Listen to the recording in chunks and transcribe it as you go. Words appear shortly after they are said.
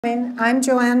I'm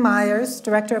Joanne Myers,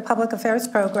 Director of Public Affairs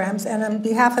Programs, and on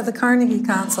behalf of the Carnegie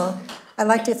Council, I'd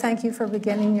like to thank you for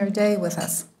beginning your day with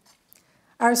us.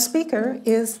 Our speaker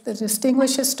is the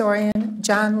distinguished historian,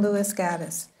 John Lewis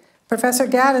Gaddis. Professor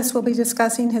Gaddis will be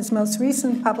discussing his most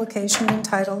recent publication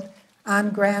entitled On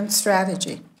Grand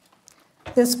Strategy.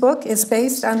 This book is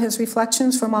based on his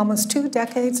reflections from almost 2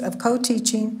 decades of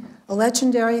co-teaching a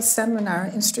legendary seminar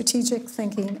in strategic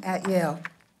thinking at Yale.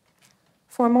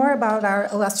 For more about our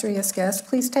illustrious guest,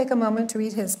 please take a moment to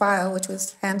read his bio, which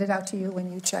was handed out to you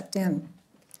when you checked in.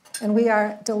 And we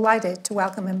are delighted to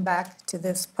welcome him back to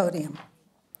this podium.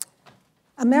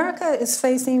 America is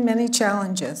facing many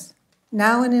challenges.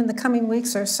 Now and in the coming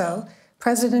weeks or so,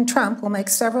 President Trump will make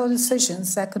several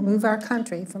decisions that could move our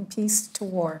country from peace to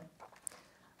war.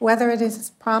 Whether it is his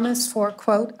promise for,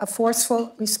 quote, a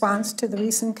forceful response to the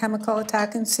recent chemical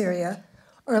attack in Syria,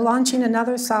 or launching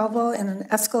another salvo in an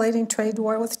escalating trade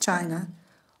war with China,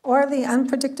 or the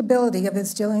unpredictability of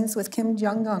his dealings with Kim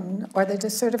Jong-un, or the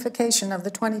decertification of the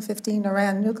 2015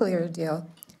 Iran nuclear deal,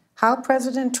 how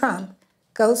President Trump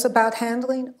goes about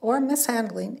handling or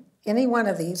mishandling any one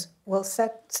of these will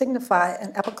signify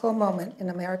an epochal moment in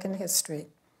American history.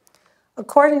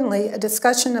 Accordingly, a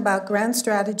discussion about grand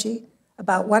strategy,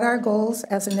 about what our goals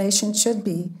as a nation should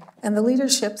be, and the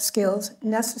leadership skills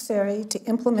necessary to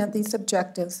implement these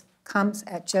objectives comes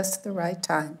at just the right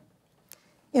time.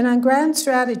 In On Grand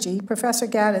Strategy, Professor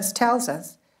Gaddis tells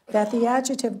us that the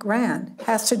adjective grand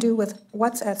has to do with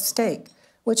what's at stake,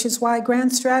 which is why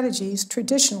grand strategies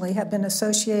traditionally have been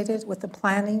associated with the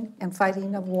planning and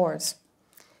fighting of wars.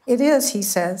 It is, he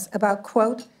says, about,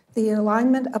 quote, the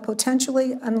alignment of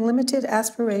potentially unlimited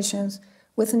aspirations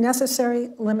with necessary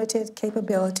limited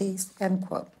capabilities, end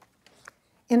quote.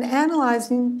 In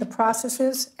analyzing the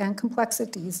processes and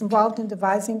complexities involved in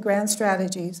devising grand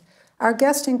strategies, our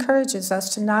guest encourages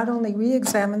us to not only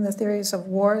re-examine the theories of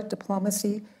war,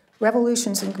 diplomacy,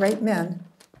 revolutions, and great men,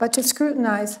 but to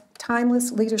scrutinize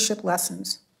timeless leadership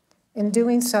lessons. In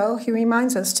doing so, he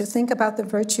reminds us to think about the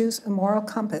virtues and moral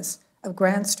compass of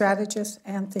grand strategists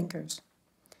and thinkers.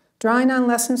 Drawing on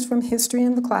lessons from history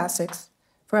and the classics,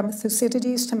 from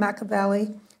Thucydides to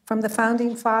Machiavelli, from the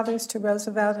Founding Fathers to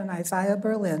Roosevelt and Isaiah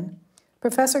Berlin,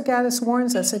 Professor Gaddis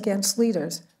warns us against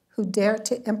leaders who dare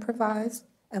to improvise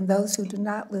and those who do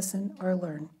not listen or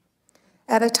learn.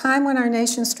 At a time when our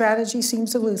nation's strategy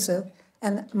seems elusive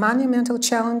and monumental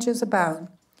challenges abound,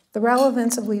 the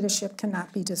relevance of leadership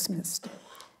cannot be dismissed.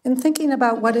 In thinking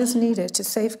about what is needed to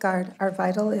safeguard our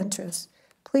vital interests,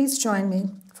 please join me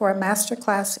for a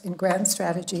masterclass in grand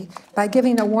strategy by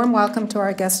giving a warm welcome to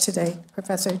our guest today,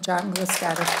 Professor John Lewis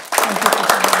Gaddis. Thank you for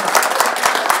joining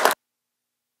us.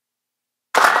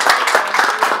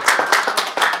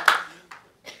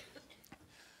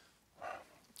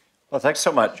 Well, thanks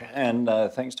so much, and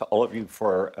thanks to all of you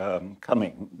for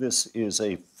coming. This is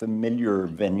a familiar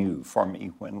venue for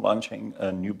me when launching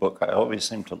a new book. I always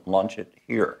seem to launch it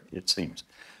here, it seems.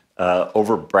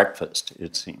 Over breakfast,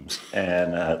 it seems.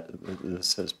 And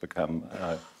this has become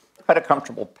quite a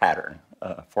comfortable pattern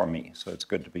for me, so it's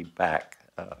good to be back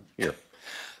here.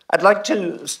 I'd like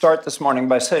to start this morning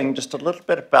by saying just a little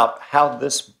bit about how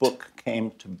this book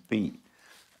came to be.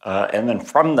 And then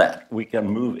from that, we can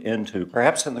move into,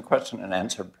 perhaps in the question and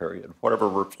answer period, whatever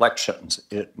reflections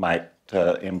it might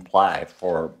imply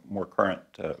for more current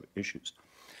issues.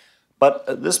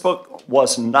 But this book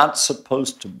was not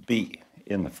supposed to be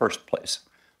in the first place.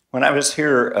 When I was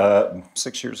here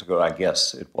 6 years ago, I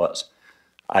guess it was,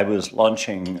 I was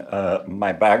launching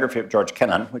my biography of George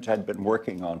Kennan, which I'd been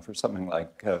working on for something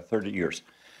like 30 years.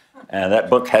 And that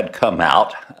book had come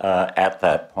out at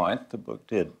that point. The book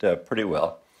did pretty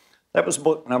well. That was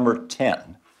book number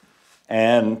 10.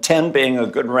 And 10 being a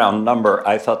good round number,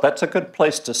 I thought that's a good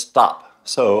place to stop.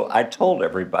 So I told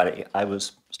everybody I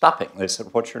was stopping. They said,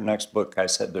 what's your next book? I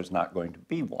said, there's not going to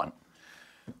be one.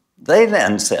 They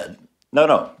then said,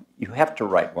 no, you have to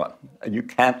write one. You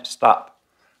can't stop.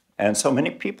 And so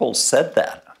many people said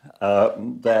that,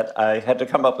 that I had to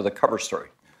come up with a cover story.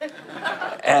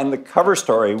 And the cover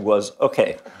story was,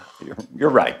 okay,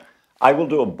 you're right. I will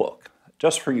do a book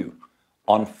just for you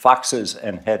on foxes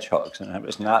and hedgehogs. And I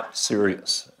was not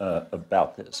serious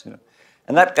about this. You know.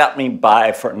 And that got me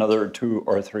by for another 2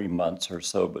 or 3 months or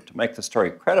so. But to make the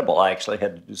story credible, I actually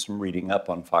had to do some reading up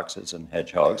on foxes and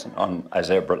hedgehogs and on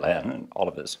Isaiah Berlin and all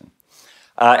of this.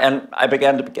 And I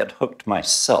began to get hooked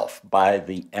myself by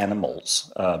the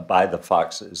animals, by the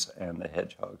foxes and the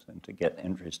hedgehogs, and to get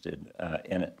interested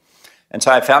in it. And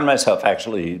so I found myself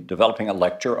actually developing a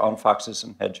lecture on foxes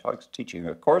and hedgehogs, teaching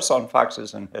a course on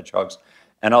foxes and hedgehogs,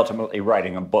 and ultimately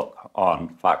writing a book on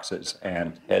foxes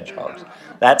and hedgehogs.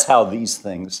 That's how these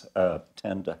things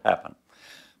tend to happen.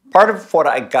 Part of what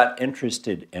I got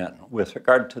interested in with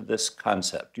regard to this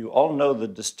concept, you all know the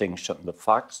distinction. The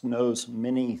fox knows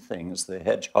many things. The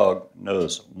hedgehog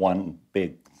knows one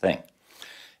big thing.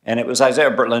 And it was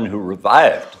Isaiah Berlin who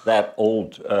revived that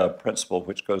old principle,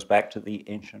 which goes back to the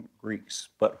ancient Greeks.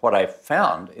 But what I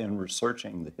found in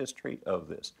researching the history of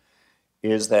this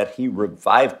is that he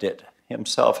revived it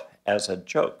himself as a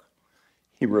joke.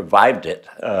 He revived it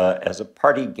as a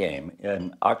party game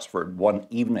in Oxford one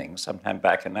evening, sometime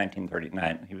back in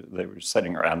 1939. They were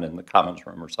sitting around in the Commons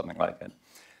Room or something like that.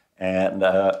 And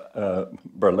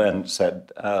Berlin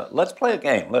said, let's play a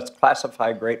game. Let's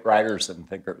classify great writers and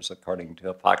thinkers according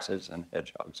to foxes and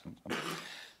hedgehogs.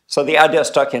 So the idea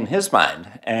stuck in his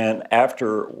mind. And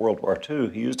after World War II,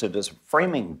 he used it as a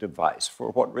framing device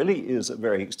for what really is a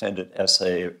very extended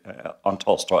essay on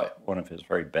Tolstoy, one of his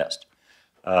very best.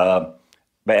 He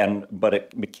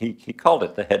called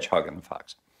it The Hedgehog and the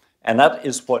Fox. And that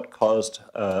is what caused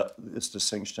this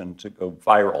distinction to go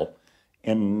viral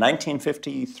in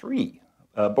 1953,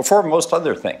 before most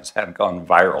other things had gone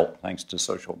viral, thanks to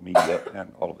social media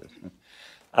and all of this.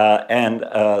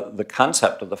 The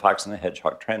concept of the fox and the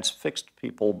hedgehog transfixed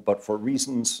people, but for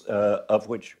reasons of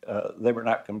which they were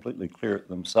not completely clear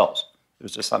themselves.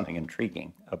 There's just something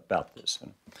intriguing about this.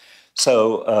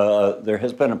 So there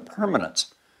has been a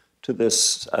permanence to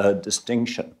this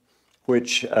distinction,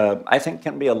 which I think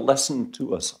can be a lesson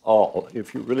to us all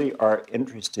if you really are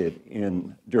interested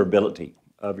in durability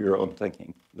of your own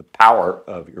thinking, the power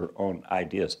of your own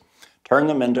ideas. Turn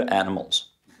them into animals,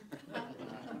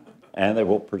 and they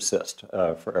will persist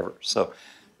forever. So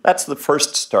that's the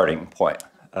first starting point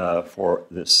for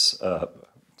this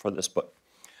book.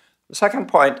 The second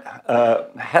point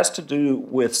has to do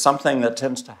with something that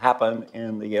tends to happen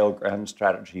in the Yale Grand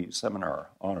Strategy Seminar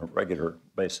on a regular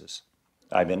basis.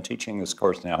 I've been teaching this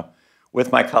course now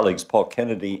with my colleagues Paul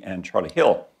Kennedy and Charlie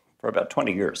Hill for about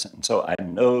 20 years, and so I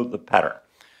know the pattern.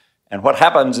 And what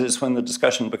happens is when the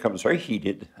discussion becomes very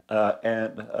heated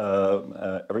and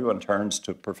everyone turns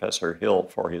to Professor Hill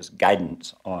for his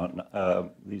guidance on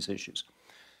these issues,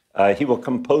 he will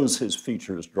compose his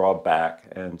features, draw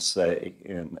back, and say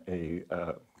in a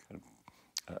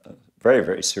very,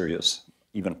 very serious,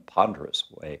 even ponderous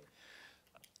way,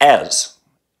 as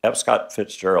F. Scott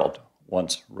Fitzgerald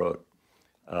once wrote,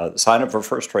 the sign of a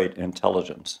first-rate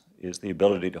intelligence is the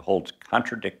ability to hold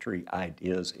contradictory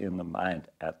ideas in the mind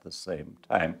at the same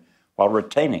time while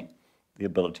retaining the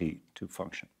ability to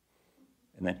function.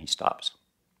 And then he stops,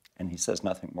 and he says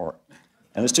nothing more.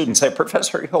 And the students say,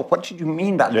 Professor Hill, what did you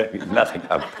mean by that? Nothing,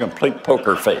 a complete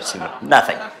poker face,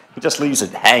 nothing. He just leaves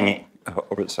it hanging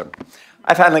over the summer.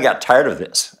 I finally got tired of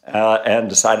this and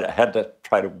decided I had to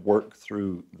try to work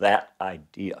through that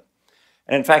idea.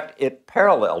 And in fact, it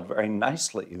paralleled very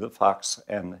nicely the fox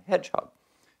and the hedgehog,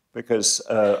 because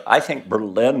I think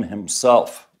Berlin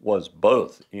himself was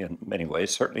both in many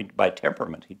ways. Certainly by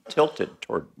temperament, he tilted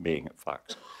toward being a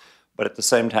fox. But at the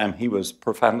same time, he was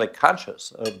profoundly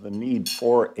conscious of the need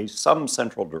for some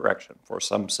central direction, for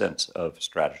some sense of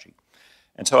strategy.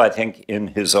 And so I think in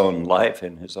his own life,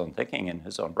 in his own thinking, in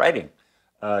his own writing,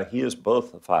 he is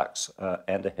both a fox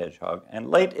and a hedgehog. And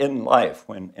late in life,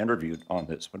 when interviewed on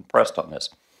this, when pressed on this,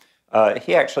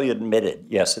 he actually admitted,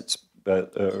 yes, it's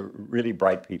really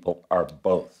bright people are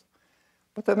both.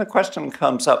 But then the question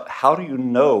comes up, how do you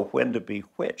know when to be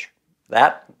which?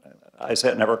 That, I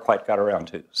said, never quite got around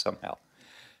to somehow.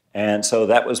 And so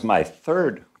that was my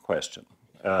third question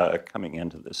coming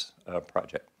into this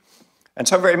project. And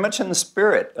so very much in the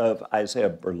spirit of Isaiah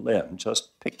Berlin,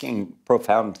 just picking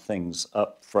profound things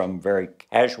up from very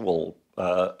casual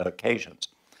occasions,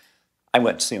 I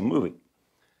went to see a movie.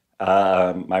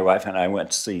 My wife and I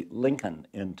went to see Lincoln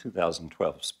in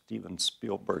 2012, Steven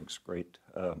Spielberg's great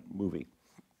movie.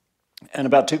 And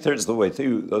about 2/3 of the way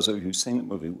through, those of you who've seen the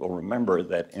movie will remember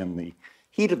that in the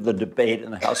heat of the debate in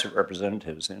the House of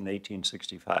Representatives in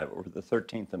 1865 over the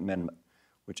 13th Amendment,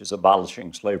 which is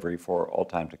abolishing slavery for all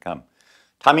time to come,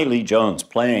 Tommy Lee Jones,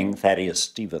 playing Thaddeus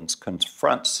Stevens,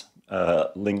 confronts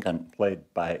Lincoln,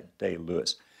 played by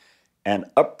Day-Lewis, and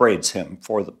upbraids him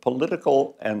for the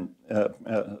political and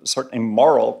certainly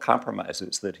moral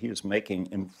compromises that he is making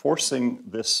in forcing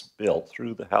this bill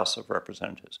through the House of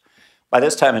Representatives. By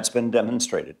this time, it's been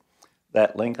demonstrated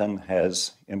that Lincoln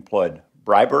has employed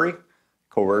bribery,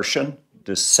 coercion,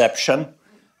 deception,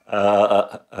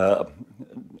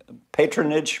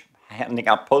 patronage, handing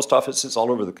out post offices all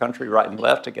over the country, right and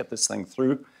left, to get this thing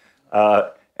through.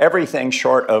 everything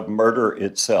short of murder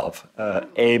itself,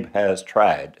 Abe has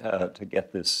tried to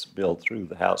get this bill through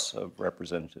the House of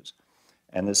Representatives.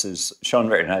 And this is shown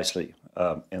very nicely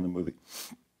in the movie.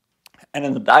 And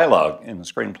in the dialogue in the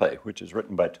screenplay, which is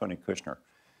written by Tony Kushner,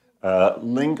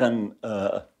 Lincoln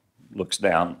looks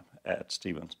down at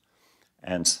Stevens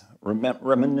and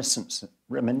reminiscences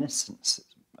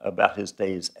about his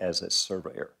days as a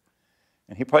surveyor.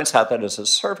 And he points out that as a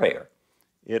surveyor,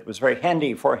 it was very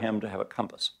handy for him to have a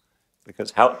compass, because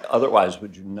how otherwise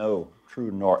would you know true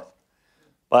north?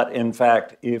 But in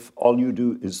fact, if all you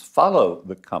do is follow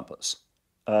the compass,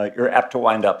 you're apt to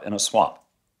wind up in a swamp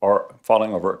or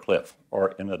falling over a cliff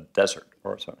or in a desert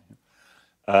or something.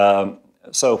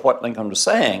 So what Lincoln was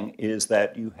saying is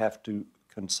that you have to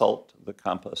consult the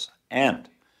compass and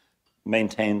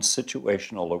maintain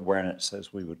situational awareness,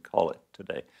 as we would call it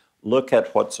today. Look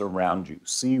at what's around you,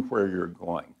 see where you're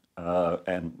going,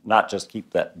 and not just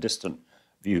keep that distant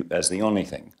view as the only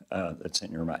thing that's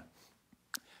in your mind.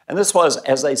 And this was,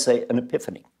 as they say, an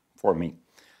epiphany for me.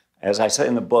 As I say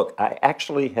in the book, I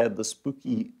actually had the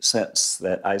spooky sense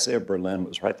that Isaiah Berlin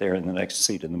was right there in the next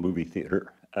seat in the movie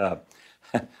theater.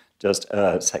 Just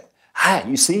saying, "Hi,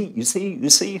 you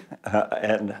see,"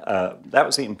 and that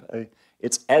was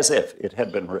it's as if it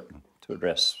had been written to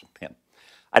address him.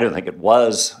 I don't think it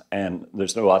was, and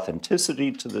there's no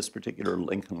authenticity to this particular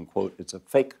Lincoln quote. It's a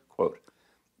fake quote,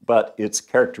 but it's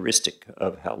characteristic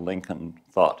of how Lincoln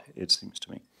thought, it seems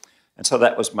to me. And so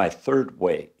that was my third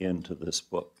way into this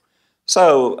book.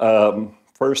 So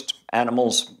first,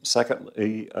 animals,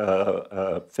 secondly,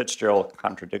 Fitzgerald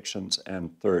contradictions,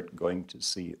 and third, going to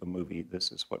see a movie. This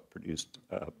is what produced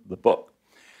the book.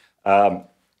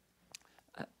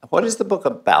 What is the book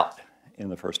about in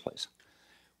the first place?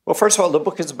 Well, first of all, the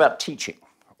book is about teaching,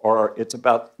 or it's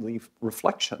about the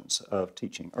reflections of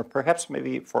teaching, or perhaps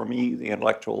maybe for me, the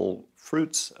intellectual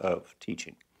fruits of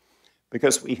teaching,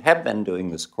 because we have been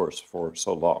doing this course for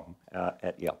so long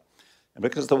at Yale. And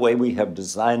because of the way we have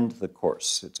designed the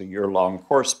course, it's a year-long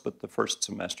course, but the first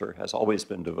semester has always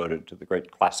been devoted to the great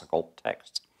classical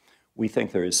texts. We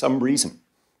think there is some reason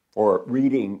for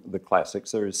reading the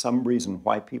classics. There is some reason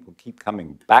why people keep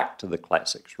coming back to the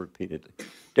classics repeatedly.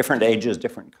 Different ages,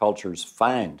 different cultures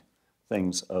find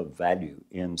things of value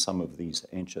in some of these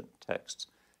ancient texts.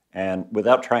 And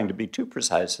without trying to be too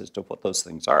precise as to what those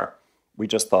things are, we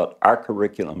just thought our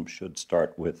curriculum should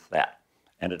start with that.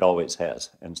 And it always has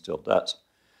and still does.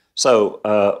 So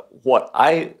what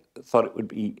I thought it would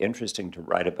be interesting to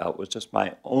write about was just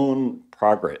my own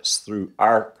progress through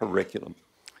our curriculum.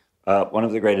 One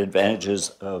of the great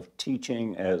advantages of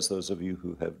teaching, as those of you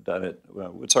who have done it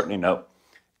would certainly know,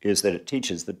 is that it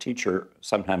teaches the teacher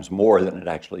sometimes more than it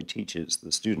actually teaches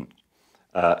the student.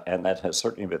 And that has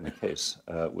certainly been the case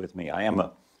with me. I am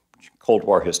a Cold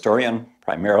War historian,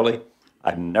 primarily.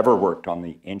 I've never worked on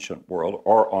the ancient world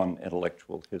or on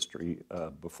intellectual history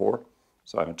before,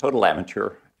 so I'm a total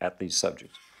amateur at these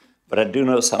subjects. But I do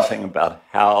know something about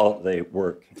how they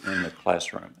work in the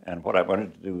classroom. And what I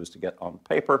wanted to do was to get on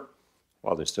paper,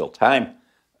 while there's still time,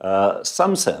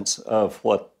 some sense of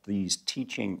what these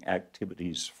teaching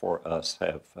activities for us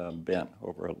have been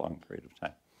over a long period of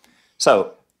time.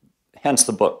 So, hence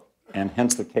the book, and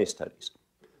hence the case studies.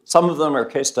 Some of them are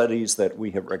case studies that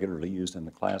we have regularly used in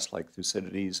the class, like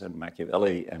Thucydides and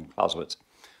Machiavelli and Clausewitz.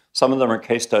 Some of them are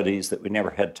case studies that we never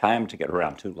had time to get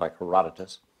around to, like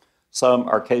Herodotus. Some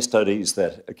are case studies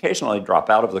that occasionally drop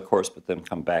out of the course but then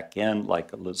come back in,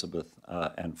 like Elizabeth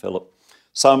and Philip.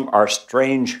 Some are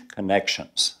strange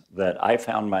connections that I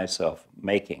found myself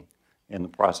making in the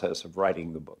process of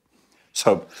writing the book.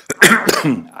 So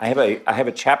I have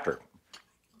a chapter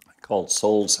called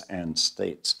Souls and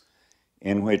States,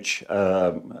 in which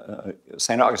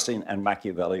St. Augustine and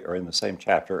Machiavelli are in the same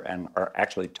chapter and are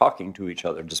actually talking to each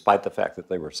other, despite the fact that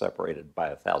they were separated by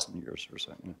 1,000 years or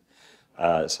something.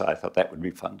 So I thought that would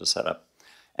be fun to set up.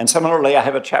 And similarly, I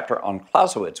have a chapter on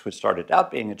Clausewitz, which started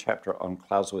out being a chapter on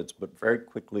Clausewitz, but very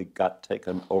quickly got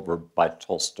taken over by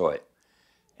Tolstoy.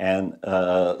 And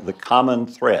the common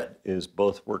thread is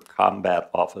both were combat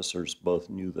officers,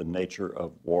 both knew the nature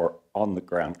of war on the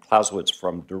ground. Clausewitz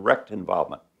from direct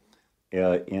involvement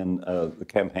in the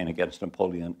campaign against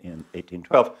Napoleon in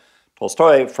 1812.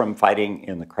 Tolstoy from fighting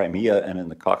in the Crimea and in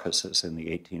the Caucasus in the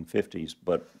 1850s,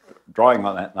 but drawing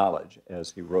on that knowledge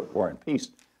as he wrote War and Peace,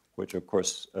 which of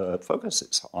course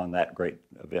focuses on that great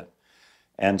event.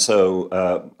 And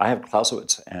so I have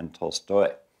Clausewitz and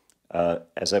Tolstoy,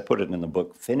 as I put it in the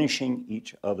book, finishing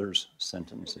each other's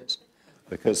sentences,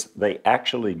 because they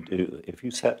actually do. If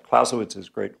you set Clausewitz's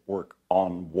great work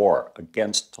on war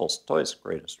against Tolstoy's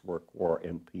greatest work, War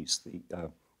and Peace, the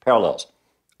parallels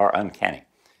are uncanny.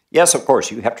 Yes, of course,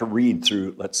 you have to read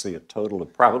through, let's see, a total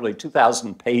of probably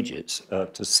 2,000 pages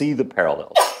to see the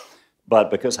parallels. But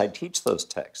because I teach those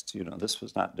texts, this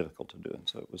was not difficult to do, and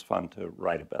so it was fun to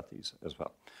write about these as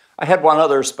well. I had one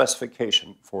other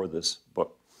specification for this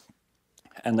book,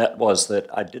 and that was that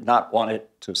I didn't want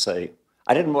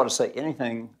to say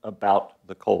anything about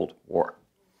the Cold War.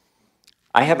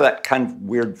 I have that kind of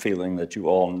weird feeling that you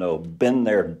all know, been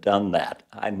there, done that.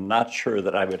 I'm not sure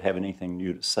that I would have anything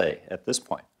new to say at this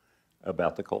point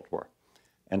about the Cold War.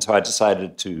 And so I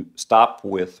decided to stop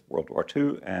with World War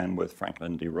II and with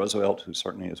Franklin D. Roosevelt, who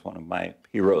certainly is one of my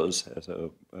heroes as a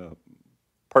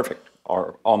perfect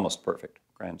or almost perfect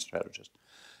grand strategist,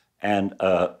 and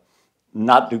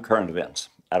not do current events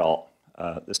at all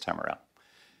this time around.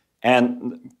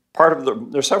 And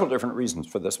there's several different reasons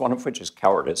for this, one of which is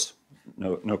cowardice,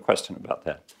 no question about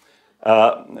that.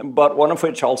 But one of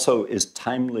which also is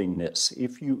timeliness.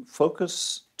 If you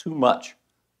focus too much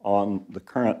on the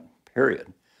current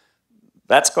period,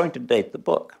 that's going to date the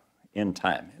book in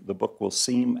time. The book will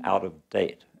seem out of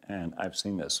date, and I've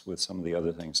seen this with some of the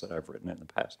other things that I've written in the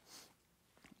past.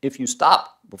 If you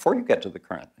stop before you get to the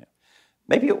current,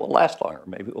 maybe it will last longer,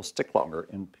 maybe it will stick longer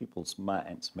in people's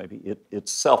minds, maybe it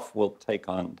itself will take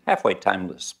on halfway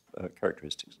timeless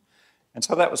characteristics. And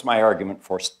so that was my argument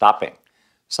for stopping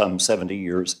some 70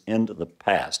 years into the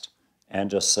past and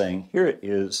just saying, here it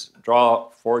is, draw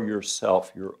for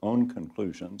yourself your own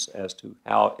conclusions as to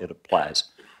how it applies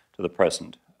to the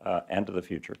present and to the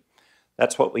future.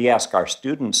 That's what we ask our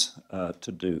students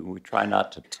to do. We try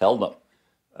not to tell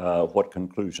them what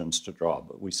conclusions to draw,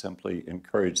 but we simply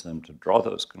encourage them to draw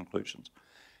those conclusions.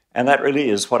 And that really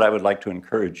is what I would like to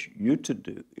encourage you to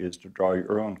do, is to draw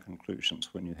your own conclusions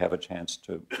when you have a chance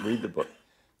to read the book.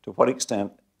 To what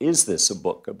extent is this a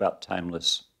book about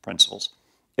timeless principles?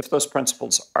 If those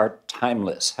principles are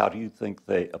timeless, how do you think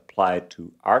they apply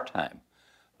to our time?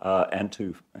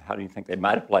 And how do you think they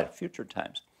might apply to future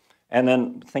times? And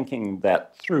then thinking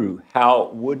that through,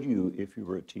 how would you, if you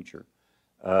were a teacher,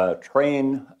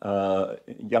 train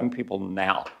young people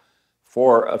now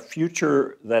for a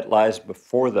future that lies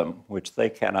before them, which they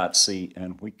cannot see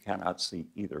and we cannot see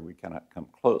either. We cannot come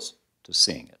close to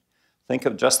seeing it. Think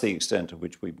of just the extent to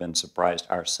which we've been surprised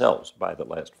ourselves by the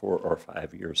last 4 or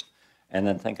 5 years, and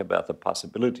then think about the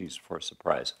possibilities for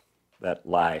surprise that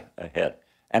lie ahead.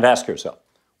 And ask yourself,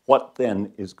 what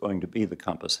then is going to be the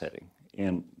compass heading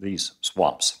in these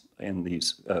swamps, in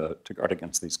these, to guard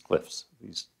against these cliffs,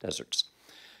 these deserts?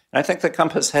 And I think the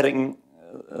compass heading,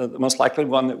 the most likely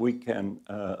one that we can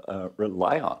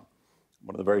rely on,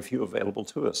 one of the very few available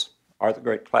to us, are the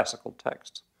great classical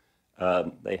texts.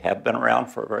 They have been around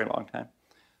for a very long time.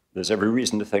 There's every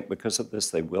reason to think because of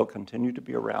this they will continue to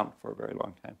be around for a very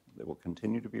long time. They will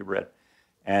continue to be read.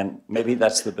 And maybe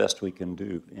that's the best we can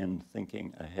do in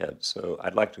thinking ahead. So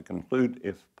I'd like to conclude,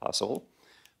 if possible,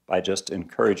 by just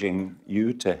encouraging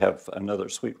you to have another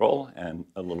sweet roll and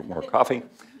a little more coffee,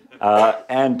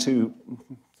 and to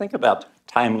think about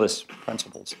timeless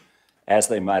principles as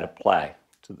they might apply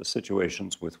to the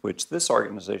situations with which this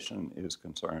organization is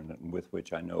concerned and with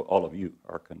which I know all of you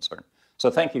are concerned. So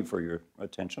thank you for your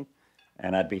attention,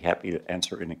 and I'd be happy to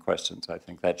answer any questions. I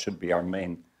think that should be our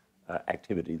main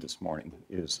activity this morning,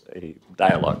 is a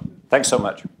dialogue. Thanks so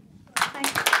much. Thank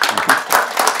you.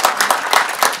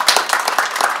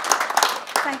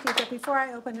 Thank you, but before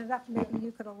I open it up, maybe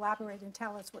you could elaborate and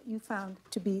tell us what you found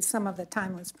to be some of the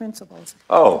timeless principles.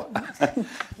 Oh,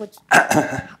 which...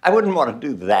 I wouldn't want to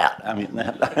do that. I mean,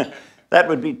 that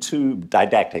would be too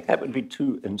didactic. That would be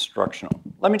too instructional.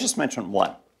 Let me just mention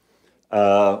one,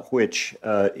 which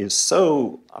is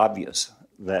so obvious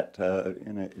that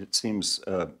it seems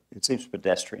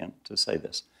pedestrian to say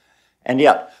this. And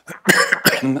yet,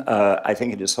 I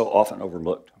think it is so often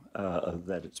overlooked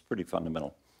that it's pretty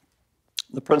fundamental.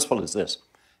 The principle is this: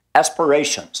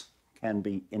 aspirations can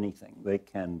be anything. They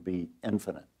can be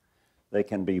infinite. They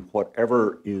can be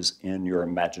whatever is in your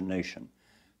imagination.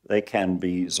 They can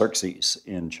be Xerxes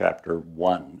in chapter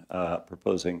 1,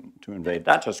 proposing to invade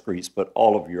not just Greece, but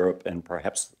all of Europe and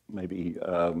perhaps maybe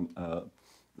the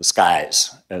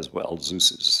skies as well,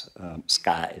 Zeus's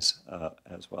skies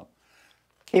as well.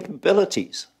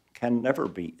 Capabilities can never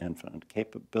be infinite.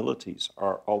 Capabilities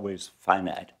are always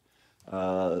finite.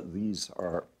 These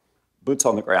are boots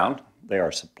on the ground. They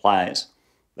are supplies.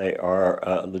 They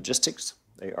are logistics.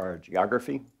 They are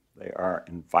geography. They are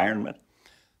environment.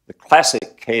 The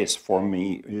classic case for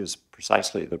me is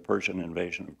precisely the Persian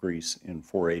invasion of Greece in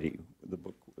 480, the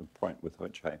point with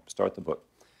which I start the book.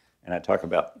 And I talk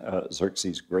about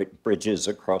Xerxes' great bridges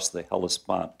across the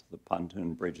Hellespont, the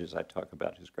pontoon bridges. I talk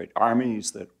about his great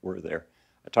armies that were there.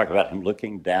 I talk about him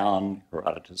looking down.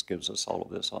 Herodotus gives us all of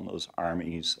this on those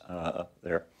armies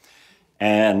there.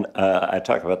 And I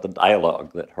talk about the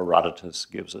dialogue that Herodotus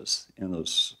gives us in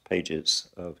those pages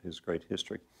of his great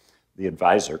history. The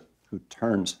advisor who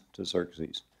turns to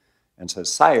Xerxes and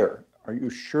says, "Sire, are you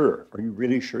sure? Are you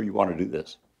really sure you want to do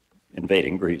this?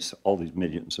 Invading Greece, all these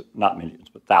millions, not millions,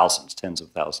 but thousands, tens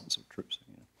of thousands of troops."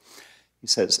 He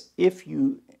says, "If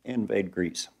you invade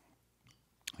Greece,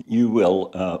 you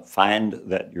will find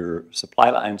that your supply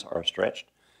lines are stretched.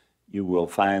 You will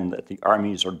find that the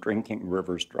armies are drinking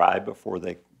rivers dry before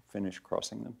they finish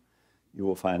crossing them. You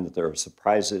will find that there are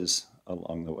surprises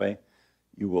along the way.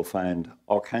 You will find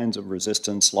all kinds of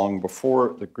resistance long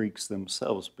before the Greeks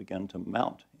themselves begin to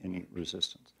mount any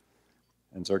resistance."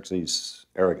 And Xerxes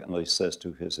arrogantly says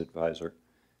to his advisor,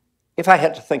 "If I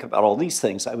had to think about all these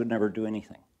things, I would never do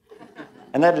anything."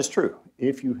 And that is true.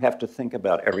 If you have to think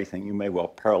about everything, you may well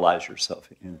paralyze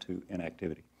yourself into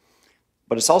inactivity.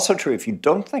 But it's also true, if you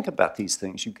don't think about these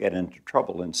things, you get into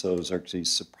trouble. And so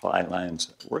Xerxes' supply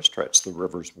lines were stretched. The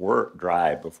rivers were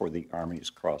dry before the armies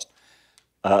crossed.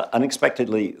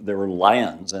 Unexpectedly, there were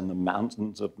lions in the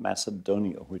mountains of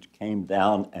Macedonia, which came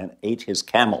down and ate his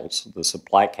camels, the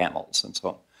supply camels, and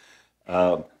so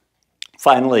on.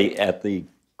 Finally, at the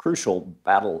crucial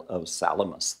Battle of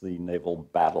Salamis, the naval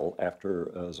battle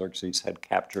after Xerxes had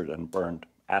captured and burned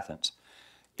Athens,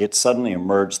 it suddenly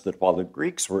emerged that while the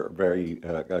Greeks were very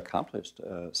accomplished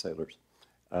sailors,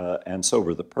 and so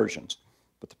were the Persians,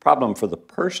 but the problem for the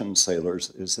Persian sailors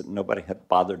is that nobody had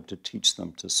bothered to teach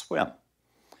them to swim.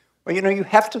 Well, you know, you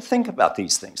have to think about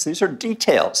these things. These are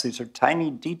details. These are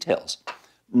tiny details.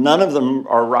 None of them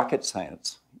are rocket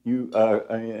science.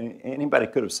 Anybody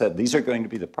could have said, these are going to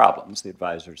be the problems. The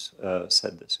advisors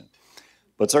said this.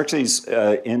 But Xerxes,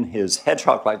 in his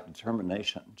hedgehog-like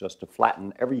determination, just to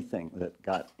flatten everything that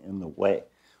got in the way,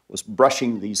 was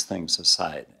brushing these things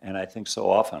aside. And I think so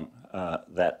often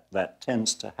that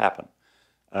tends to happen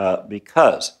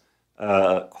because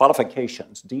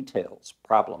qualifications, details,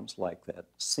 problems like that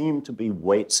seem to be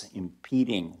weights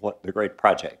impeding what the great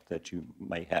project that you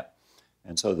may have.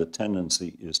 And so the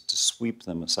tendency is to sweep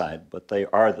them aside, but they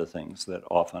are the things that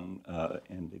often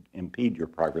impede your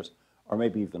progress or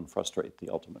maybe even frustrate the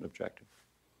ultimate objective.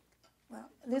 Well,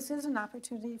 this is an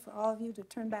opportunity for all of you to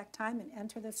turn back time and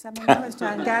enter the seminar with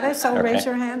John Gaddis, so Okay. raise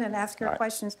your hand and ask your All right.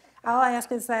 questions. All I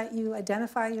ask is that you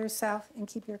identify yourself and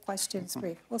keep your questions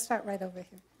brief. We'll start right over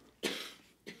here.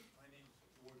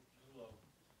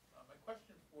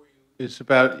 It's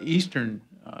about Eastern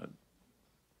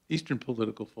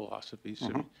political philosophy.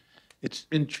 So it's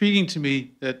intriguing to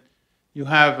me that you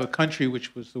have a country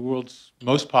which was the world's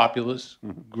most populous,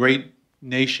 great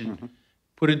nation,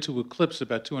 put into eclipse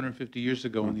about 250 years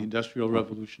ago when the Industrial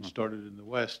Revolution started in the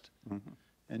West,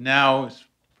 and now is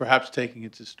perhaps taking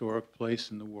its historic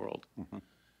place in the world.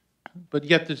 But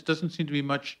yet there doesn't seem to be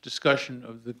much discussion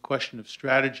of the question of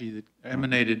strategy that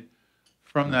emanated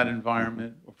from that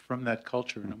environment or from that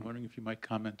culture, and I'm wondering if you might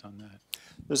comment on that.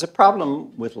 There's a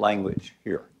problem with language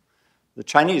here. The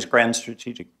Chinese grand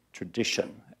strategic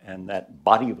tradition and that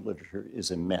body of literature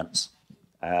is immense,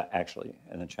 actually,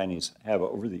 and the Chinese have,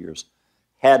 over the years,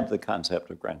 had the concept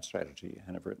of grand strategy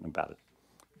and have written about it.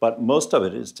 But most of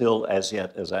it is still, as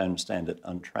yet, as I understand it,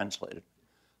 untranslated.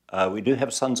 We do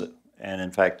have Sun Tzu, and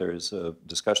in fact, there is a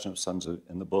discussion of Sun Tzu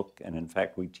in the book, and in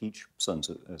fact, we teach Sun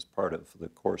Tzu as part of the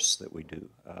course that we do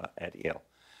at Yale.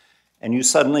 And you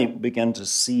suddenly begin to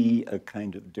see a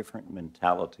kind of different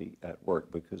mentality at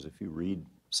work, because if you read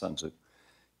Sun Tzu,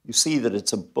 you see that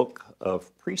it's a book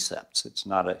of precepts. It's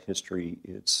not a history,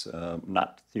 it's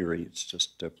not theory, it's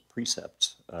just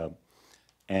precepts.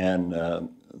 And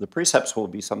the precepts will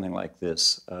be something like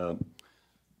this.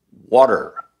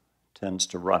 Water tends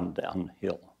to run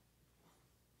downhill.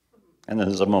 And then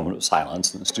there's a moment of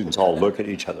silence, and the students all look at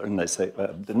each other, and they say,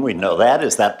 didn't we know that?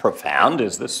 Is that profound?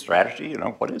 Is this strategy? You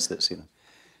know, what is this? You know?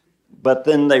 But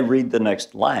then they read the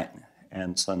next line,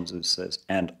 and Sun Tzu says,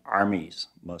 and armies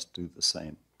must do the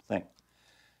same thing.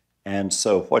 And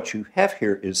so what you have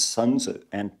here is Sun Tzu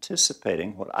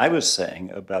anticipating what I was saying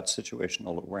about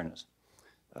situational awareness,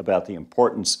 about the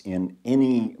importance in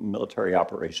any military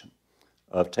operation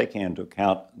of taking into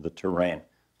account the terrain,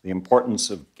 the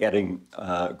importance of getting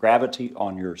gravity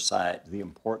on your side, the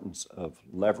importance of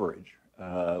leverage.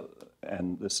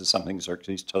 And this is something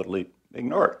Xerxes totally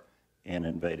ignored in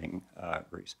invading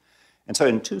Greece. And so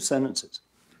in two sentences,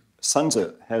 Sun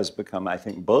Tzu has become, I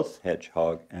think, both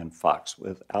hedgehog and fox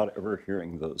without ever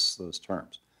hearing those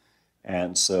terms.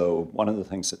 And so one of the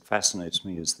things that fascinates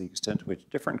me is the extent to which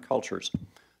different cultures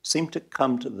seem to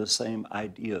come to the same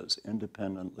ideas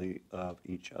independently of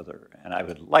each other. And I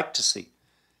would like to see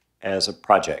as a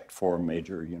project for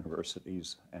major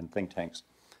universities and think tanks.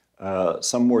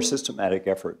 Some more systematic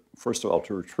effort, first of all,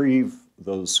 to retrieve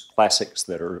those classics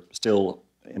that are still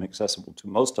inaccessible to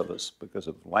most of us because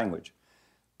of language,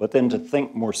 but then to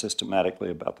think more systematically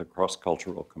about the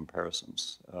cross-cultural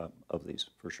comparisons of these,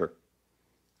 for sure.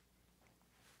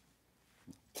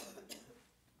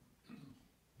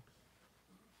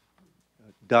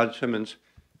 Don Simmons,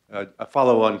 a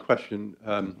follow-on question.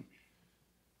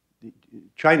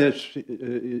 China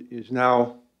is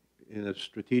now in a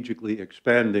strategically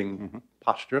expanding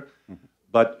posture,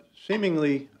 but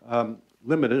seemingly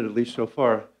limited, at least so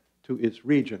far, to its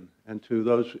region and to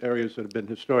those areas that have been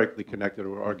historically connected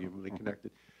or arguably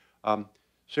connected.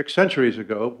 6 centuries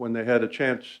ago, when they had a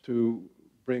chance to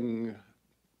bring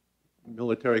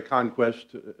military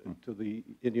conquest to the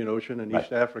Indian Ocean and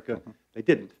East Africa, they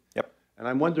didn't. Yep. And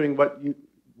I'm wondering,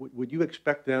 would you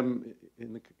expect them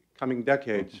in the coming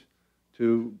decades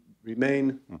to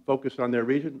remain focused on their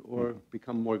region or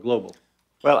become more global?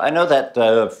 Well, I know that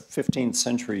 15th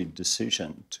century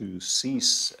decision to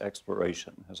cease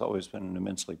exploration has always been an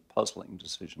immensely puzzling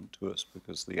decision to us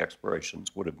because the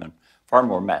explorations would have been far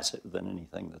more massive than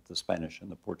anything that the Spanish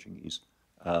and the Portuguese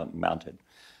mounted.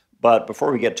 But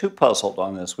before we get too puzzled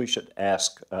on this, we should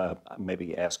ask,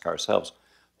 maybe ask ourselves,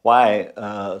 why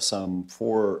some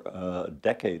 4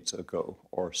 decades ago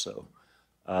or so,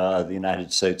 the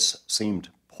United States seemed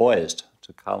poised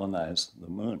to colonize the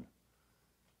moon.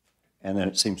 And then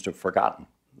it seems to have forgotten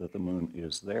that the moon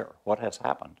is there. What has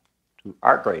happened to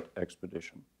our great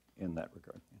expedition in that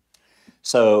regard?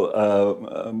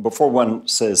 So before one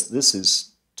says this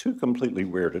is too completely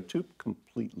weird or too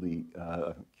completely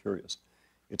curious,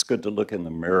 it's good to look in the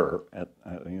mirror at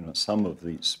some of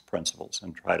these principles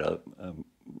and try to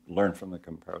learn from the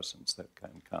comparisons that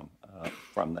can come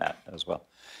from that as well.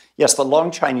 Yes, the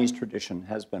long Chinese tradition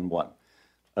has been one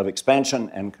of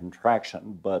expansion and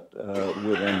contraction, but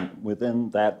within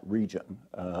that region,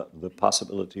 the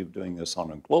possibility of doing this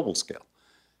on a global scale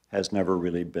has never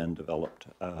really been developed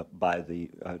by the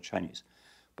Chinese.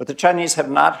 But the Chinese have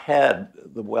not had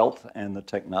the wealth and the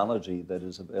technology that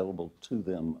is available to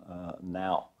them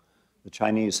now. The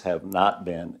Chinese have not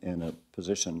been in a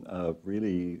position of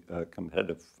really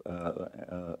competitive,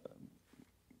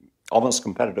 almost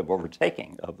competitive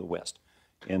overtaking of the West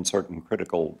in certain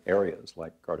critical areas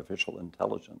like artificial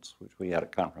intelligence, which we had a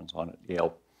conference on at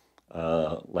Yale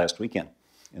last weekend,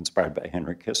 inspired by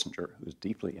Henry Kissinger, who's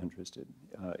deeply interested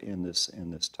in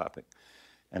this topic.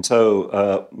 And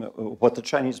so what the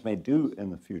Chinese may do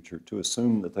in the future to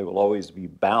assume that they will always be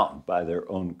bound by their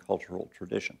own cultural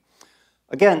tradition,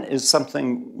 again, is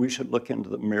something we should look into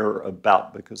the mirror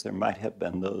about, because there might have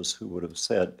been those who would have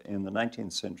said in the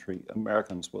 19th century,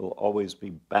 Americans will always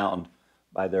be bound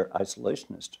by their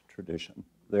isolationist tradition,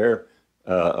 their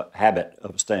habit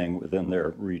of staying within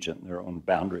their region, their own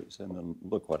boundaries, and then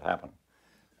look what happened.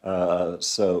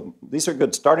 So these are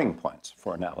good starting points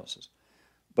for analysis.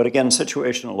 But again,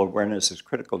 situational awareness is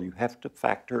critical. You have to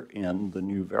factor in the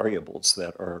new variables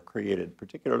that are created,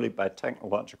 particularly by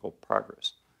technological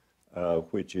progress,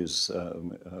 which is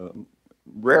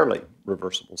rarely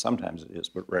reversible. Sometimes it is,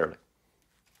 but rarely.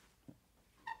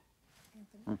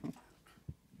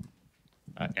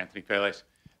 Anthony Feliz.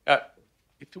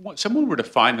 If someone were to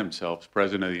find themselves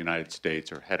President of the United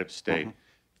States or head of state,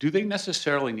 do they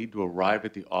necessarily need to arrive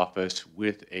at the office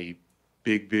with a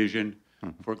big vision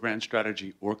for a grand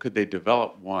strategy, or could they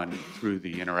develop one through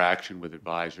the interaction with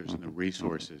advisors and the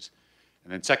resources?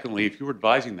 And then secondly, if you were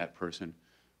advising that person,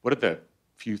 what are the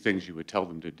few things you would tell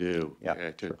them to do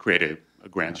to create a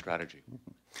grand strategy?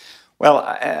 Well,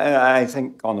 I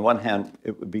think on the one hand,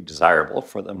 it would be desirable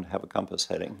for them to have a compass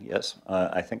heading, yes.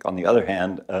 I think on the other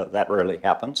hand, that rarely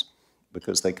happens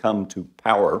because they come to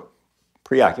power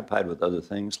preoccupied with other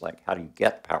things like how do you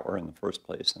get power in the first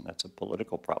place, and that's a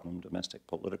political problem, domestic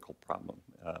political problem,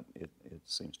 it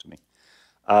seems to me.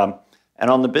 And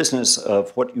on the business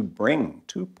of what you bring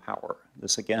to power,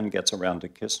 this again gets around to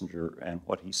Kissinger and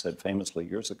what he said famously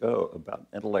years ago about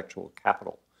intellectual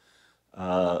capital.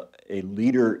 A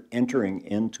leader entering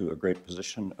into a great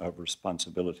position of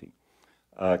responsibility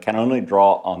can only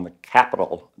draw on the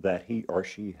capital that he or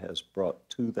she has brought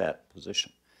to that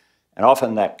position. And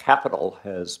often that capital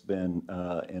has been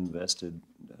invested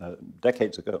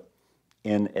decades ago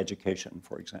in education,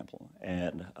 for example.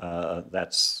 And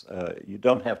that's, you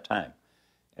don't have time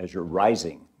as you're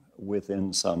rising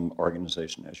within some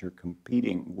organization, as you're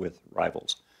competing with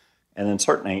rivals. And then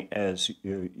certainly as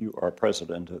you are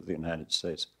President of the United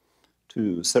States,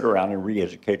 to sit around and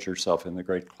re-educate yourself in the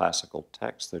great classical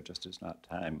text, there just is not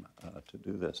time to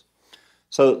do this.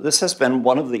 So this has been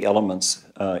one of the elements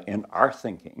in our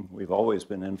thinking. We've always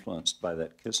been influenced by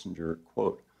that Kissinger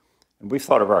quote. And we've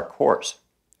thought of our course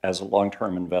as a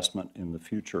long-term investment in the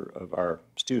future of our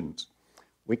students.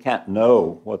 We can't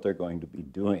know what they're going to be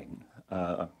doing.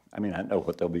 I mean, I know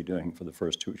what they'll be doing for the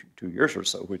first two years or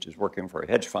so, which is working for a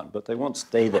hedge fund, but they won't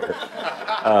stay there.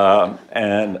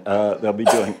 And they'll be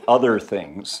doing other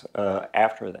things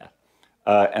after that.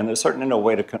 And there's certainly no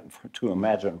way to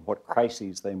imagine what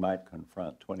crises they might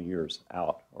confront 20 years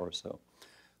out or so.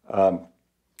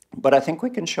 But I think we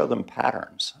can show them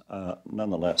patterns,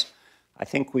 nonetheless. I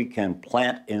think we can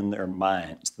plant in their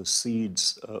minds the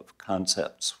seeds of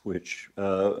concepts which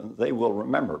they will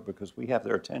remember because we have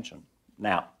their attention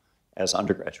now as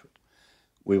undergraduate.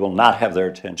 We will not have their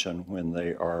attention when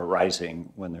they are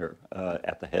rising, when they're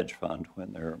at the hedge fund,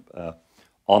 when they're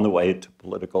on the way to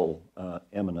political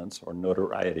eminence or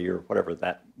notoriety or whatever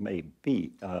that may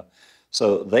be.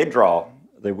 So they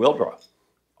will draw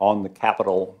on the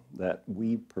capital that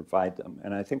we provide them.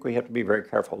 And I think we have to be very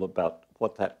careful about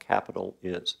what that capital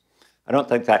is. I don't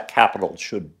think that capital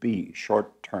should be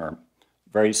short-term,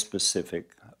 very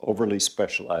specific, overly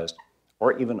specialized,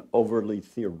 or even overly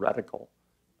theoretical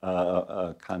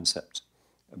concepts.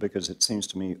 Because it seems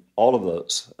to me all of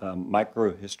those,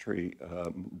 microhistory,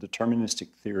 deterministic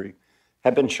theory,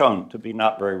 have been shown to be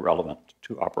not very relevant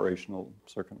to operational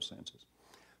circumstances.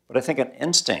 But I think an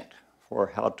instinct for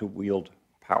how to wield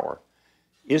power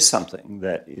is something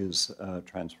that is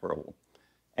transferable.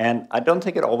 And I don't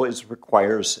think it always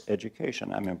requires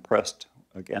education. I'm impressed,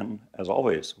 again, as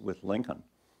always, with Lincoln,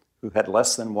 who had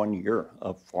less than 1 year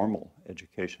of formal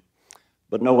education.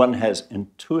 But no one has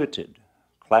intuited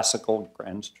classical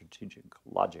grand strategic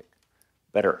logic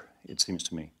better, it seems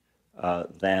to me,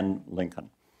 than Lincoln.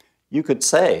 You could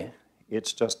say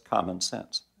it's just common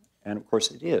sense. And of course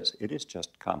it is. It is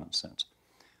just common sense.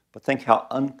 But think how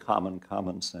uncommon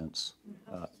common sense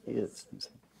is.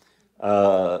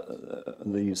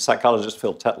 The psychologist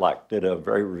Phil Tetlock did a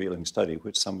very revealing study,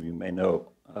 which some of you may know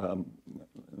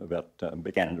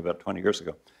began about 20 years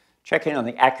ago, checking on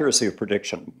the accuracy of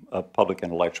prediction of public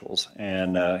intellectuals.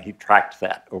 And he tracked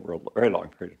that over a very long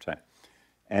period of time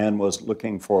and was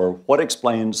looking for what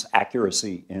explains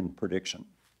accuracy in prediction.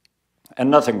 And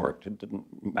nothing worked. It didn't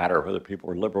matter whether people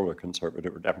were liberal or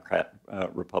conservative or Democrat,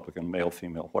 Republican, male,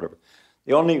 female, whatever.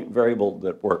 The only variable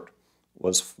that worked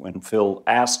was when Phil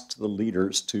asked the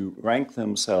leaders to rank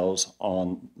themselves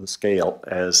on the scale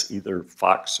as either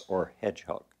fox or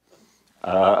hedgehog.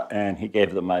 And he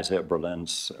gave them Isaiah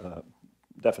Berlin's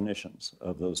definitions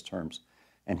of those terms.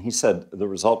 And he said the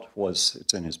result was,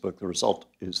 it's in his book, the result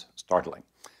is startling.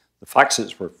 The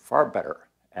foxes were far better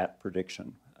at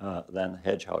prediction than the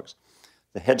hedgehogs.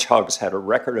 The hedgehogs had a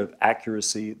record of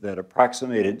accuracy that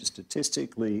approximated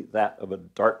statistically that of a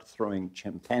dart-throwing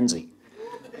chimpanzee.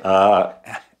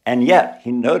 And yet,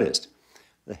 he noticed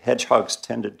the hedgehogs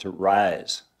tended to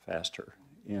rise faster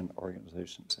in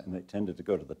organizations, and they tended to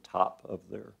go to the top of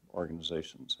their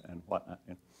organizations and whatnot.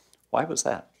 And why was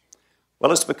that?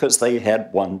 Well, it's because they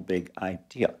had one big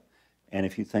idea. And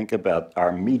if you think about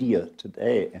our media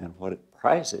today and what it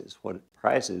prizes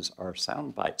are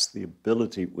sound bites, the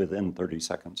ability within 30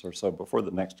 seconds or so before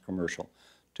the next commercial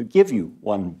to give you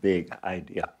one big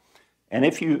idea. And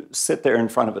if you sit there in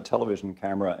front of a television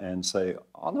camera and say,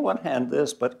 on the one hand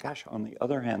this, but gosh, on the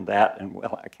other hand that, and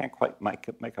well, I can't quite make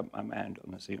up my mind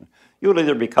on this even, you will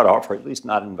either be cut off or at least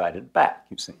not invited back,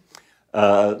 you see.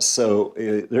 So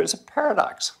there's a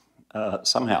paradox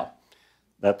somehow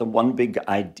that the one big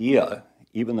idea,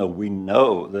 even though we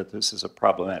know that this is a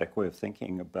problematic way of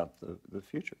thinking about the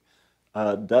future,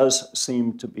 does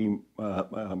seem to be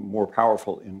more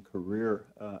powerful in career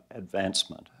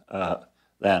advancement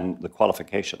than the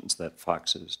qualifications that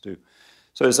foxes do.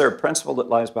 So is there a principle that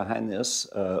lies behind this?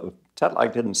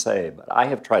 Tetlock didn't say, but I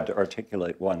have tried to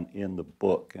articulate one in the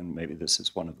book, and maybe this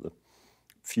is one of the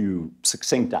few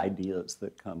succinct ideas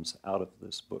that comes out of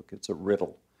this book. It's a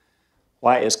riddle.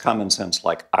 Why is common sense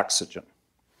like oxygen?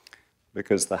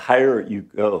 Because the higher you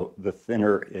go, the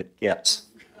thinner it gets.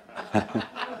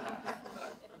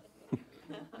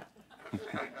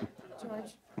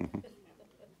 George.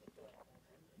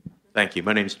 Thank you.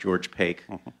 My name is George Paik.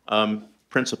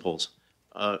 Principles.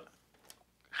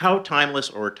 How timeless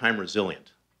or time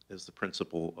resilient is the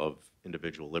principle of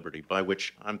individual liberty, by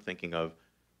which I'm thinking of,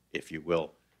 if you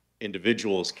will,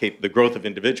 the growth of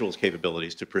individuals'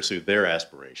 capabilities to pursue their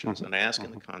aspirations. And I ask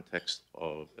in the context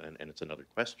of, and it's another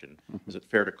question, is it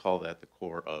fair to call that the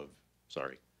core of,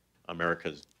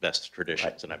 America's best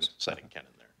traditions? Right. And I'm citing Ken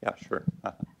in there. Yeah, sure.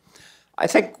 I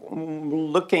think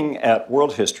looking at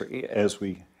world history, as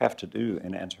we have to do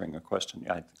in answering a question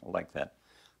like that,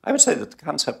 I would say that the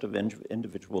concept of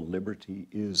individual liberty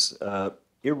is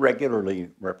irregularly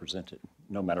represented,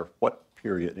 no matter what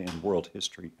period in world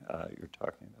history you're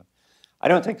talking about. I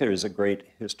don't think there is a great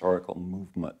historical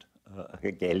movement, a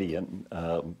Hegelian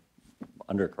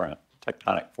undercurrent,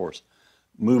 tectonic force,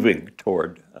 moving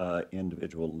toward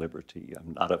individual liberty.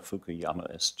 I'm not a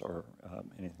Fukuyamaist or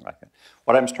anything like that.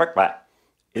 What I'm struck by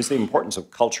is the importance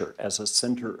of culture as a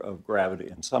center of gravity,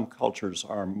 and some cultures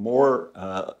are more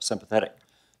sympathetic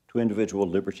to individual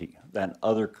liberty than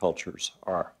other cultures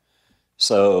are.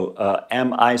 So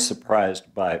am I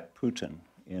surprised by Putin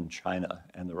in China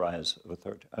and the rise of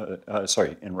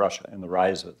in Russia and the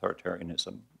rise of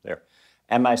authoritarianism there?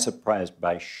 Am I surprised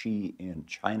by Xi in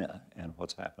China and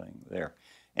what's happening there?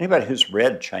 Anybody who's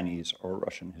read Chinese or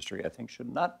Russian history, I think,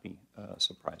 should not be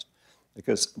surprised,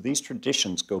 because these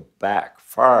traditions go back,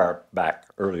 far back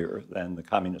earlier than the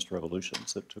communist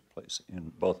revolutions that took place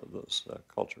in both of those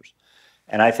cultures.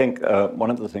 And I think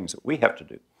one of the things that we have to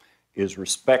do is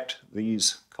respect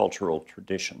these cultural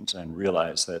traditions and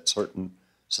realize that certain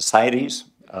societies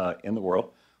in the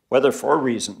world, whether for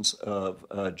reasons of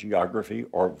geography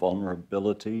or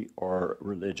vulnerability or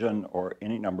religion or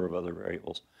any number of other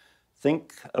variables,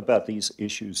 think about these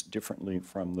issues differently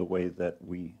from the way that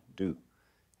we do.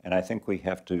 And I think we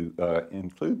have to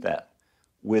include that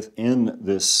within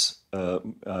this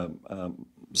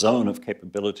zone of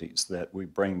capabilities that we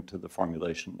bring to the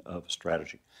formulation of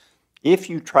strategy. If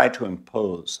you try to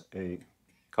impose a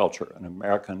culture, an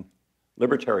American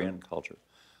libertarian culture,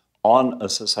 on a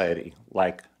society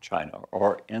like China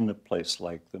or in a place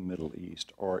like the Middle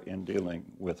East or in dealing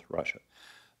with Russia,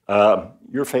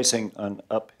 you're facing an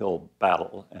uphill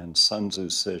battle, and Sun Tzu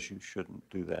says you shouldn't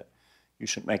do that. You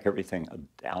should make everything a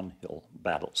downhill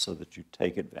battle so that you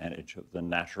take advantage of the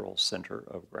natural center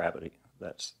of gravity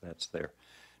that's there.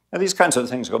 Now, these kinds of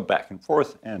things go back and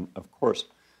forth, and of course,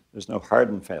 there's no hard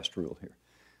and fast rule here.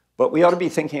 But we ought to be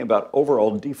thinking about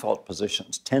overall default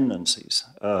positions, tendencies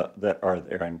that are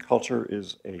there, and culture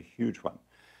is a huge one.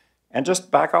 And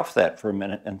just back off that for a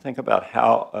minute and think about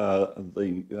how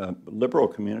the liberal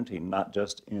community, not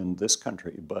just in this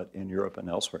country, but in Europe and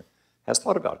elsewhere, has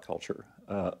thought about culture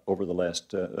over the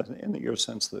last, in the years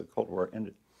since the Cold War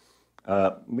ended.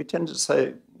 We tend to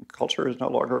say culture is no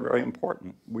longer very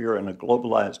important. We are in a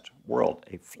globalized world,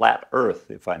 a flat earth,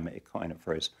 if I may coin a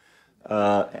phrase,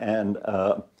 and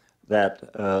that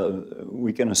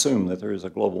we can assume that there is a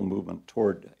global movement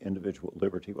toward individual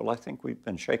liberty. Well, I think we've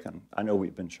been shaken. I know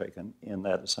we've been shaken in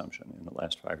that assumption in the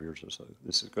last 5 years or so.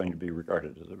 This is going to be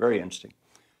regarded as a very interesting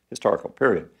historical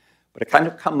period, but a kind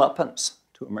of comeuppance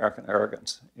to American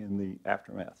arrogance in the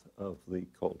aftermath of the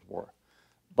Cold War.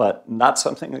 But not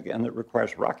something, again, that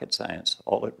requires rocket science.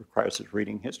 All it requires is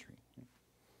reading history.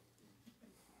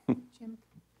 Jim.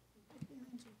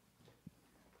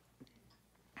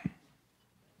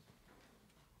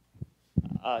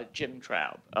 Jim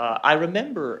Traub. I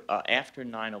remember after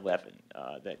 9/11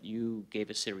 that you gave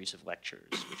a series of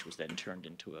lectures, which was then turned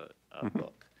into a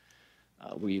book,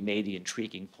 where you made the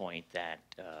intriguing point that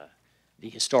the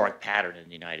historic pattern in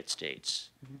the United States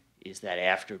is that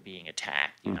after being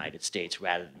attacked, the United States,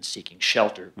 rather than seeking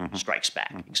shelter, strikes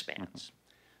back, expands.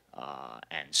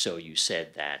 And so you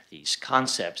said that these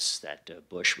concepts that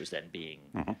Bush was then being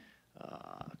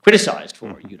criticized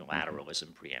for,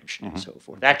 unilateralism, preemption, and so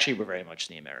forth, actually were very much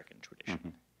the American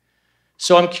tradition.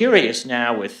 So I'm curious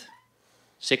now, with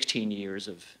 16 years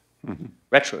of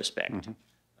retrospect,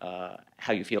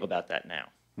 how you feel about that now.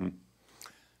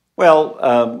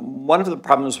 Well, one of the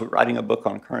problems with writing a book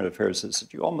on current affairs is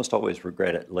that you almost always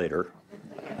regret it later.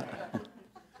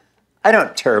 I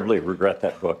don't terribly regret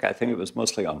that book. I think it was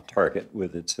mostly on target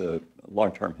with its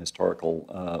long-term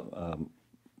historical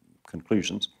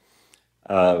conclusions.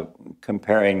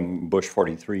 Comparing Bush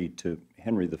 43 to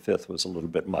Henry V was a little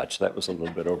bit much. That was a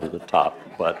little bit over the top,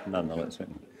 but nonetheless.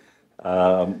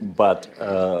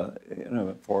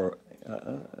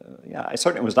 Yeah, I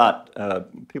certainly was not,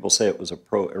 people say it was a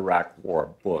pro-Iraq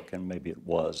war book, and maybe it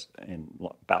was in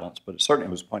balance, but it certainly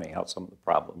was pointing out some of the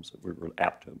problems that we were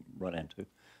apt to run into.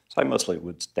 So I mostly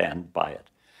would stand by it.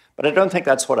 But I don't think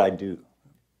that's what I do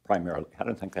primarily. I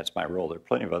don't think that's my role. There are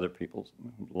plenty of other people,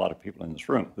 a lot of people in this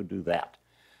room who do that.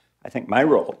 I think my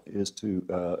role is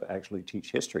to actually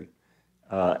teach history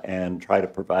and try to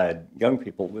provide young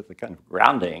people with the kind of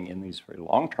grounding in these very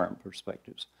long-term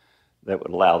perspectives that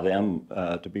would allow them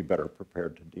to be better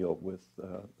prepared to deal with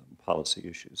policy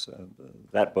issues.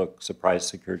 That book, Surprise,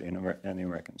 Security, and the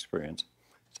American Experience,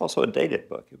 it's also a dated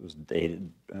book. It was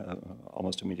dated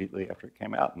almost immediately after it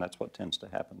came out, and that's what tends to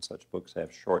happen. Such books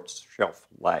have short shelf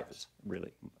lives,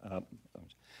 really.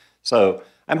 So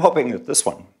I'm hoping that this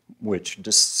one which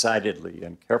decidedly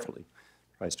and carefully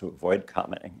tries to avoid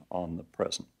commenting on the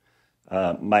present,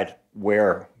 might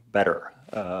wear better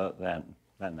than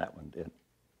that one did.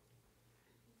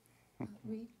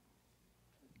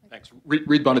 Thanks.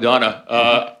 Reed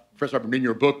Bonadonna. First, I've been reading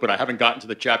your book, but I haven't gotten to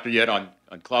the chapter yet on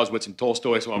Clausewitz and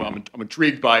Tolstoy, so I'm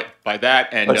intrigued by that.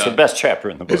 And it's the best chapter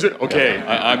in the book. Is it? Okay.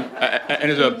 Yeah. And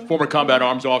as a former combat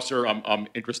arms officer, I'm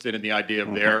interested in the idea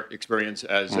of their experience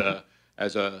as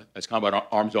combat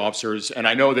arms officers. And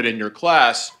I know that in your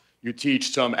class, you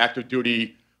teach some active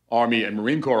duty Army and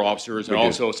Marine Corps officers, and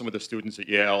also some of the students at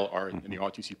Yale are in the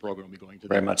ROTC program. Will be going to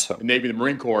Very much so. the Navy and the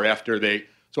Marine Corps after they.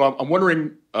 So I'm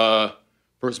wondering,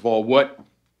 first of all, what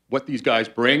these guys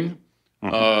bring,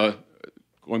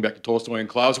 going back to Tolstoy and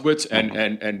Clausewitz,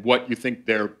 and what you think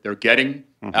they're getting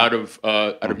out of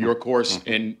your course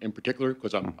in particular,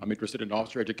 because I'm interested in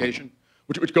officer education,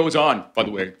 which goes on, by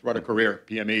the way, throughout a career,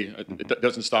 PME. It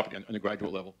doesn't stop at the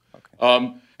undergraduate level.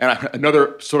 Okay.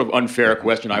 Another sort of unfair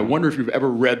question. I wonder if you've ever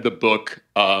read the book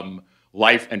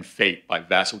Life and Fate by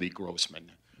Vasily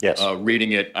Grossman. Yes.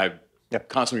 Reading it, I've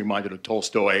constantly reminded of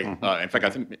Tolstoy. In fact, I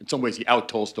think in some ways he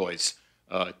out-Tolstoys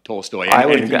Tolstoy. I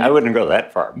wouldn't go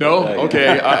that far. No?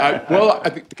 Okay. Well, I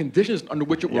think the conditions under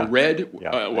which it were read,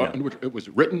 under which it was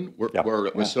written,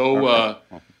 were so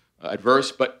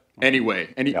adverse. But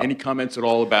anyway, any comments at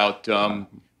all about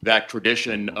that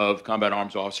tradition of combat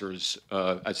arms officers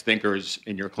as thinkers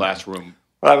in your classroom?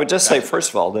 Well, I would just say, first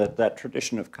of all, that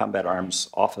tradition of combat arms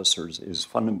officers is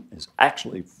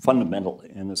actually fundamental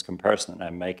in this comparison that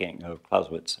I'm making of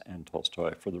Clausewitz and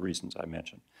Tolstoy for the reasons I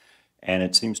mentioned. And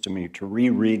it seems to me to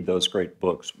reread those great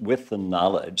books with the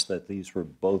knowledge that these were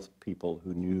both people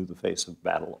who knew the face of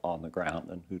battle on the ground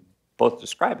and who both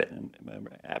describe it in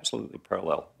absolutely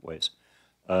parallel ways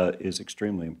is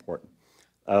extremely important.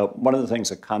 One of the things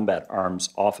a combat arms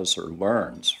officer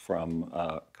learns from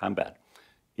combat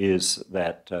is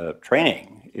that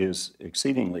training is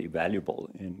exceedingly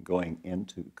valuable in going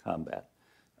into combat.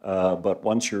 But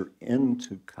once you're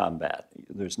into combat,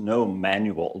 there's no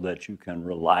manual that you can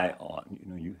rely on.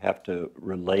 You have to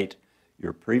relate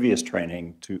your previous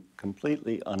training to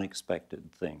completely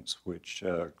unexpected things, which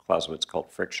Clausewitz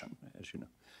called friction, as you know.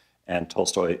 And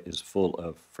Tolstoy is full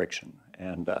of friction.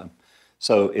 And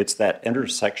so it's that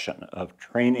intersection of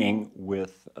training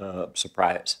with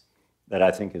surprise that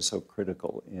I think is so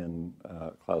critical in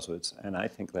Clausewitz. And I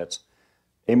think that's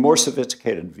a more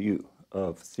sophisticated view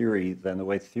of theory than the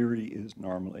way theory is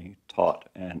normally taught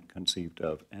and conceived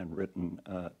of and written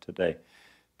today,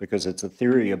 because it's a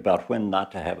theory about when not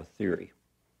to have a theory.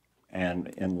 And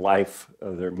in life,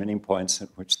 there are many points in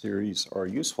which theories are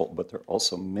useful, but there are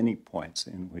also many points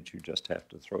in which you just have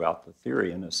to throw out the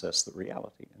theory and assess the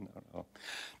reality.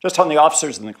 Just on the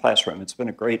officers in the classroom, it's been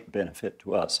a great benefit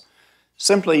to us.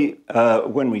 Simply,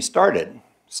 when we started,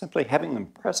 simply having them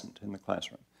present in the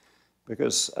classroom.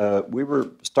 Because we were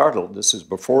startled, this is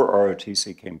before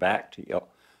ROTC came back to Yale,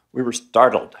 we were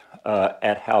startled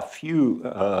at how few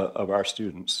of our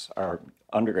students, our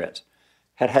undergrads,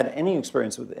 had any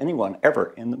experience with anyone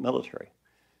ever in the military.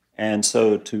 And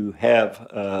so to have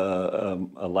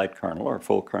a light colonel or a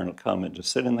full colonel come and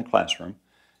just sit in the classroom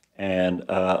and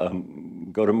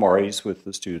go to Maury's with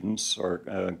the students,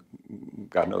 or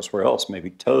God knows where else, maybe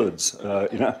Toads,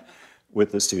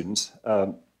 with the students.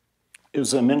 It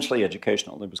was immensely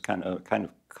educational. There was kind of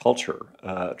culture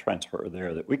transfer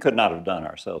there that we could not have done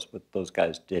ourselves, but those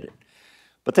guys did it.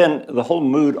 But then the whole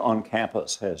mood on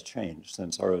campus has changed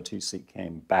since ROTC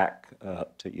came back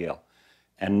to Yale.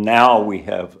 And now we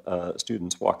have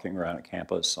students walking around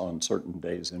campus on certain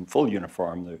days in full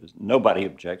uniform. Nobody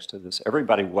objects to this.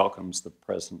 Everybody welcomes the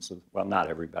presence of, well, not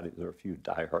everybody. There are a few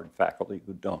diehard faculty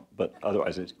who don't, but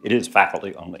otherwise it is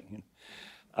faculty only.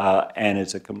 And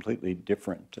it's a completely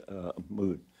different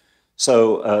mood.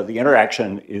 So the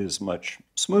interaction is much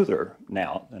smoother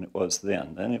now than it was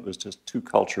then. Then it was just two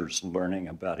cultures learning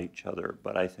about each other,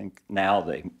 but I think now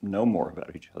they know more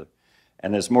about each other.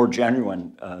 And there's more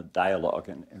genuine dialogue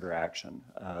and interaction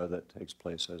that takes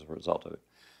place as a result of it.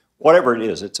 Whatever it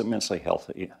is, it's immensely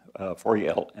healthy for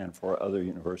Yale and for other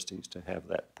universities to have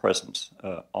that presence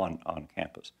on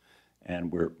campus.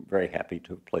 And we're very happy to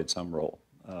have played some role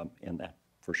in that.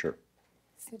 For sure.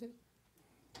 Sidhu.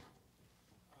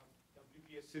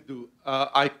 Sidhu,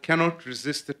 I cannot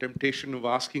resist the temptation of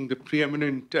asking the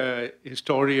preeminent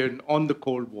historian on the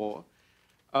Cold War,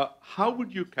 how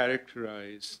would you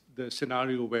characterize the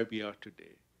scenario where we are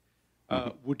today?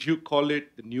 Would you call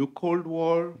it the new Cold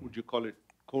War? Would you call it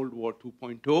Cold War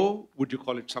 2.0? Would you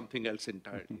call it something else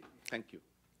entirely? Thank you.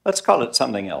 Let's call it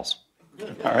something else.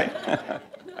 All right.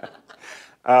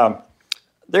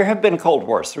 There have been Cold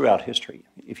Wars throughout history.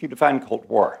 if you define Cold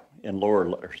War in lower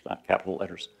letters, not capital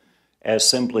letters, as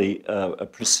simply a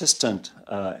persistent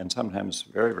and sometimes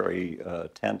very, very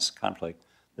tense conflict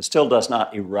that still does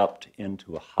not erupt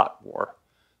into a hot war,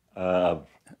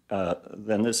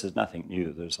 then this is nothing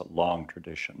new. There's a long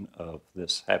tradition of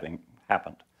this having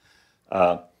happened.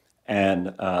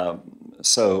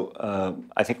 So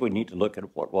I think we need to look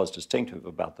at what was distinctive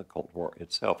about the Cold War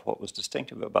itself. What was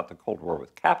distinctive about the Cold War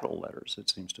with capital letters, it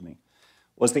seems to me,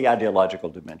 was the ideological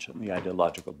dimension, the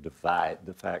ideological divide,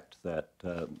 the fact that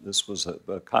this was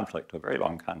a conflict, a very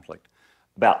long conflict,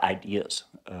 about ideas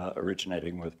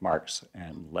originating with Marx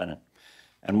and Lenin.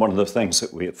 And one of the things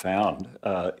that we have found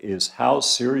is how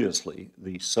seriously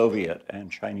the Soviet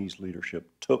and Chinese leadership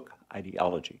took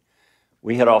ideology.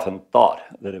 We had often thought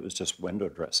that it was just window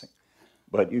dressing.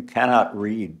 But you cannot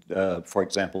read, for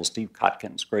example, Steve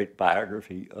Kotkin's great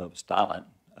biography of Stalin,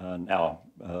 now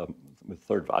with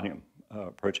third volume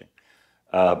approaching,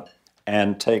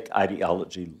 and take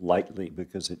ideology lightly,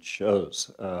 because it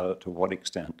shows to what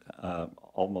extent,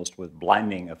 almost with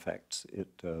blinding effects, it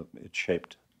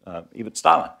shaped even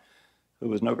Stalin, who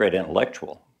was no great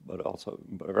intellectual, but also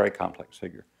a very complex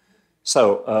figure.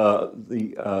 So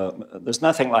there's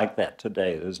nothing like that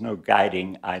today. There's no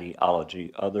guiding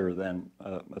ideology other than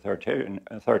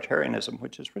authoritarianism,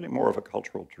 which is really more of a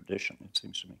cultural tradition, it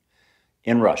seems to me,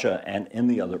 in Russia and in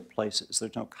the other places.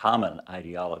 There's no common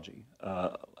ideology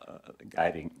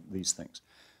guiding these things.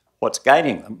 What's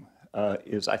guiding them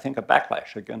is, I think, a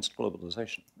backlash against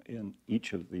globalization in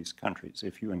each of these countries,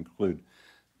 if you include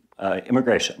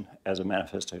immigration as a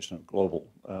manifestation of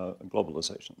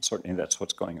globalization. Certainly that's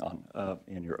what's going on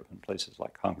in Europe in places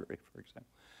like Hungary, for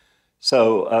example.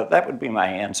 So that would be my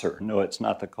answer. No, it's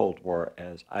not the Cold War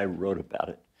as I wrote about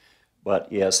it.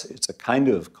 But yes, it's a kind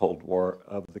of Cold War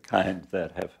of the kinds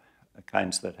that have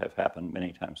happened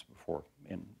many times before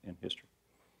in history.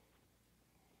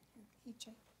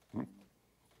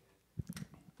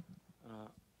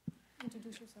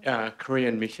 Introduce yourself.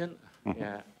 Korean mission.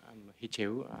 Yeah, I'm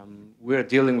Hicheu. We're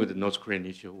dealing with the North Korean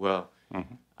issue. Well,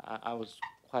 I was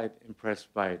quite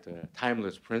impressed by the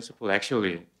timeless principle.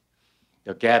 Actually,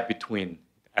 the gap between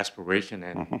aspiration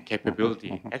and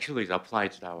capability actually is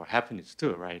applied to our happiness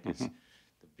too, right? It's the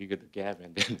bigger the gap,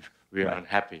 and then we're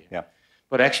unhappy. Yeah.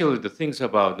 But actually, the things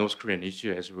about North Korean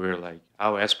issue is we're like,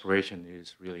 our aspiration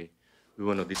is really, we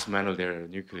want to dismantle their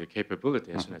nuclear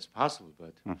capability as soon as possible,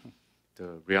 but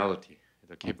the reality,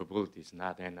 the capability is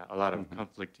not, and a lot of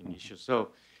conflicting issues. So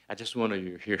I just want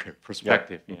to hear your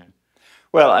perspective. Yeah.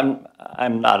 Well,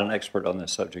 I'm not an expert on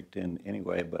this subject in any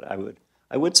way, but I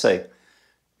would say,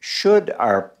 should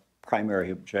our primary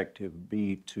objective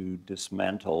be to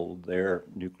dismantle their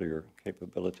nuclear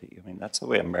capability? I mean, that's the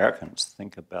way Americans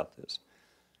think about this.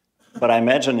 But I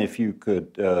imagine if you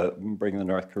could bring the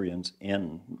North Koreans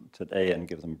in today and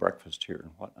give them breakfast here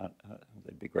and whatnot,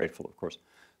 they'd be grateful, of course.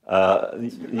 I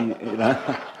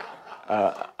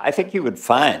think you would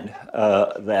find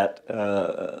that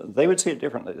they would see it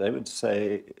differently. They would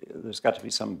say there's got to be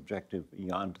some objective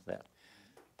beyond that.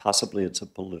 Possibly it's a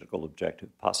political objective.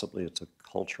 Possibly it's a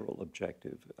cultural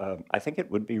objective. I think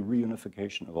it would be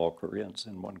reunification of all Koreans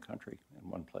in one country, in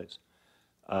one place.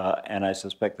 And I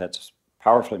suspect that's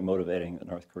powerfully motivating the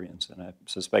North Koreans. And I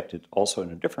suspect it also in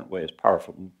a different way is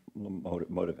powerfully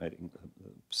motivating the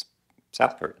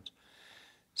South Koreans.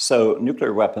 So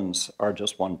nuclear weapons are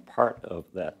just one part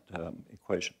of that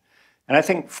equation. And I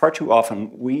think far too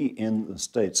often we in the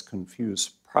States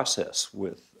confuse process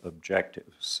with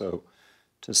objective. So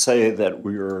to say that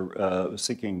we're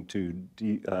seeking to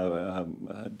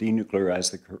denuclearize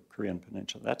the Korean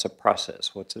Peninsula, that's a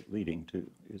process. What's it leading to?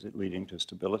 Is it leading to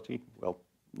stability? Well,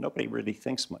 nobody really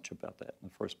thinks much about that in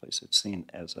the first place. It's seen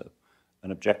as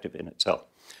an objective in itself.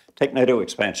 Take NATO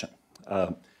expansion,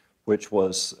 which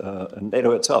was,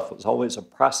 NATO itself was always a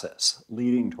process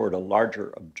leading toward a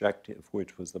larger objective,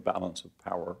 which was the balance of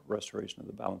power, restoration of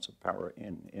the balance of power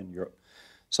in Europe.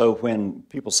 So when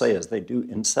people say, as they do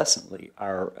incessantly,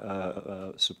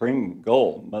 our supreme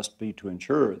goal must be to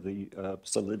ensure the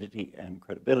solidity and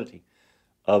credibility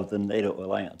of the NATO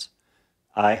alliance,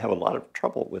 I have a lot of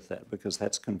trouble with that because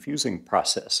that's confusing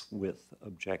process with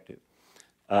objective.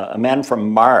 A man from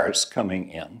Mars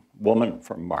coming in, woman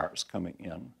from Mars coming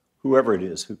in, whoever it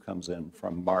is who comes in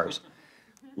from Mars,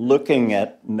 looking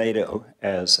at NATO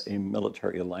as a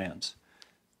military alliance,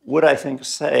 would I think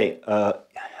say,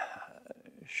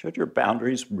 should your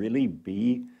boundaries really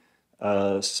be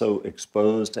so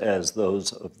exposed as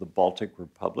those of the Baltic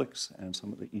republics and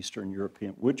some of the Eastern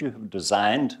European? Would you have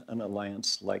designed an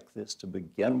alliance like this to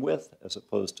begin with, as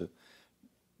opposed to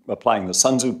applying the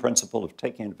Sun Tzu principle of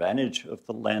taking advantage of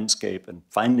the landscape and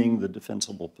finding the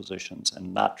defensible positions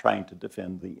and not trying to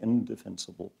defend the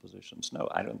indefensible positions. No,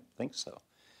 I don't think so.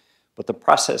 But the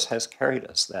process has carried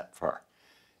us that far.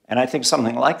 And I think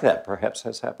something like that perhaps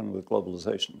has happened with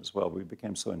globalization as well. We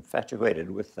became so infatuated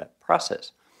with that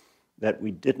process that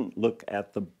we didn't look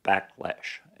at the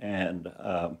backlash. And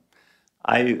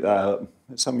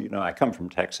some of you know I come from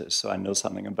Texas, so I know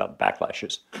something about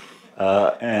backlashes.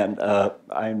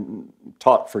 I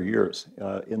taught for years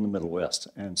in the Middle West.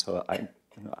 And so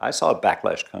I saw a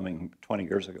backlash coming 20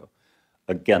 years ago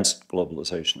against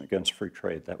globalization, against free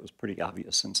trade. That was pretty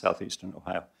obvious in southeastern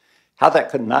Ohio. How that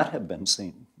could not have been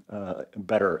seen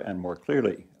better and more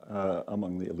clearly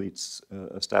among the elites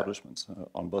establishments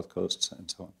on both coasts and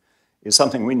so on is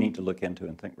something we need to look into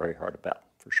and think very hard about,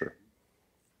 for sure.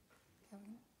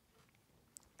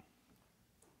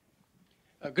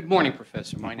 Good morning,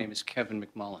 Professor. My name is Kevin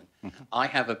McMullen. I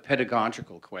have a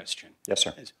pedagogical question. Yes,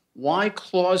 sir. Why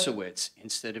Clausewitz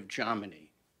instead of Jomini?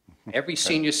 Every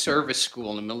senior service school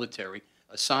in the military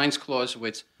assigns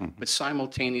Clausewitz, but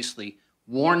simultaneously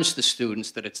warns the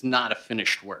students that it's not a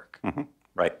finished work.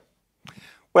 Right.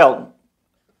 Well,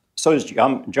 so is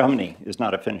Jomini is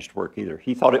not a finished work either.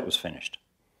 He thought it was finished,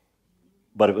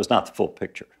 but it was not the full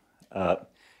picture.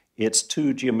 It's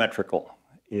too geometrical.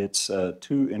 It's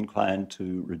too inclined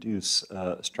to reduce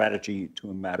strategy to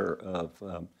a matter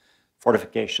of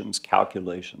fortifications,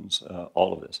 calculations,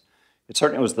 all of this. It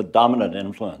certainly was the dominant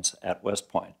influence at West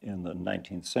Point in the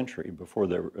 19th century before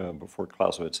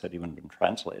Clausewitz had even been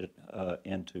translated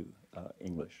into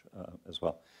English as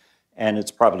well. And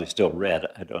it's probably still read,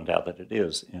 I don't doubt that it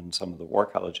is, in some of the war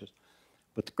colleges.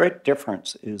 But the great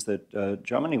difference is that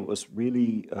Jomini was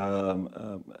really,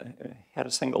 had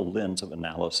a single lens of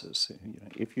analysis. You know,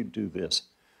 if you do this,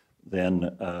 then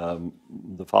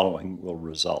the following will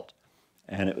result.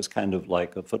 And it was kind of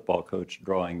like a football coach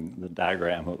drawing the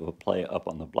diagram of a play up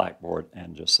on the blackboard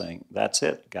and just saying, that's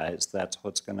it, guys, that's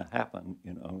what's going to happen.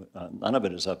 You know, none of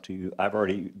it is up to you. I've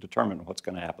already determined what's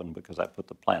going to happen because I put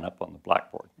the plan up on the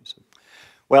blackboard. You see.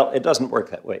 Well, it doesn't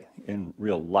work that way in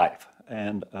real life.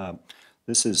 And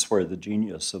this is where the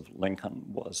genius of Lincoln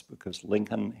was, because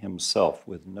Lincoln himself,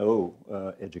 with no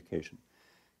education,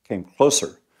 came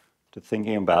closer to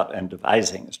thinking about and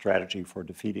devising a strategy for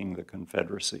defeating the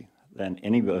Confederacy than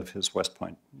any of his West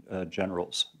Point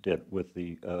generals did, with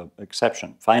the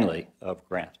exception, finally, of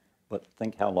Grant. But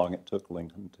think how long it took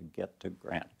Lincoln to get to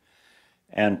Grant.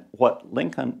 And what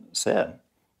Lincoln said,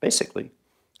 basically,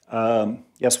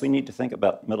 yes, we need to think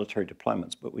about military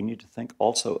deployments, but we need to think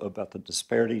also about the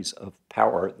disparities of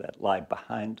power that lie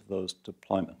behind those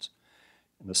deployments.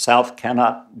 And the South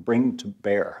cannot bring to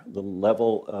bear the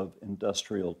level of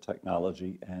industrial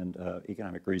technology and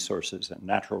economic resources and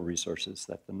natural resources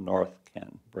that the North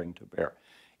can bring to bear.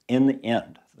 In the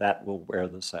end, that will wear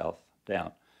the South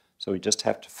down. So we just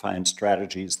have to find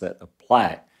strategies that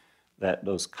apply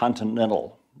those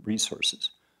continental resources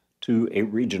to a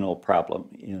regional problem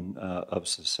of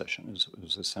secession. It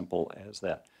was as simple as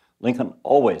that. Lincoln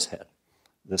always had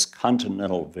this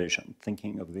continental vision,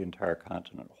 thinking of the entire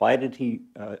continent. Why did he,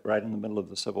 right in the middle of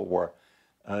the Civil War,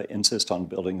 insist on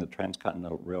building the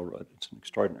Transcontinental Railroad? It's an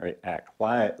extraordinary act.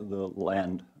 Why the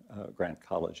land grant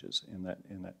colleges in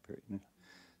that period?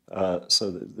 So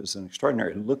there's an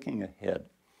extraordinary looking ahead.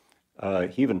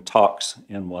 He even talks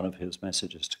in one of his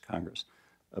messages to Congress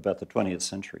about the 20th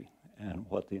century and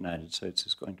what the United States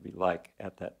is going to be like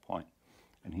at that point.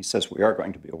 And he says we are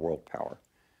going to be a world power.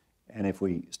 And if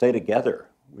we stay together,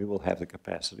 we will have the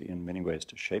capacity in many ways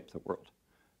to shape the world.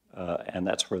 And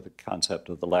that's where the concept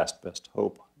of the last best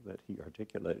hope that he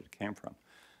articulated came from.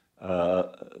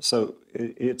 So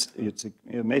it's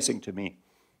amazing to me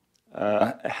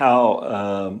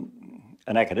how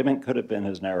an academic could have been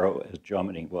as narrow as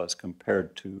Jomini was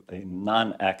compared to a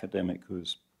non-academic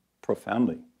who's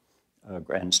profoundly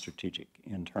grand strategic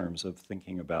in terms of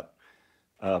thinking about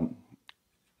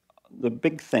the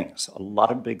big things, a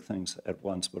lot of big things at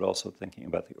once, but also thinking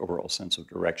about the overall sense of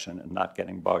direction and not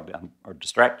getting bogged down or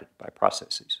distracted by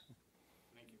processes.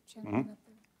 Thank you.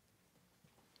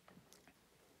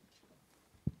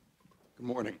 Good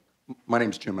morning. My name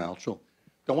is Jim Altschul.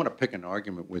 Don't want to pick an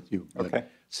argument with you, but Okay.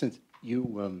 since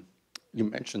you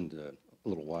mentioned a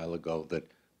little while ago that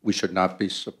we should not be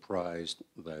surprised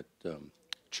that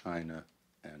China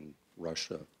and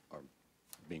Russia are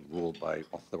being ruled by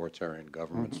authoritarian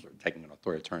governments or taking an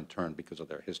authoritarian turn because of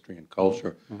their history and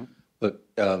culture. But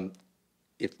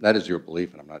if that is your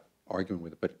belief, and I'm not arguing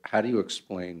with it, but how do you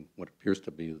explain what appears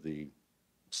to be the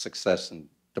success in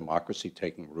democracy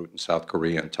taking root in South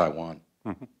Korea and Taiwan?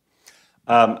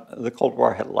 The Cold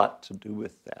War had a lot to do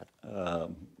with that.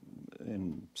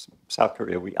 In South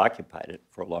Korea, we occupied it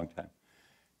for a long time.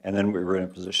 And then we were in a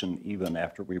position, even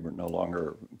after we were no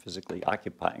longer physically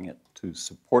occupying it, to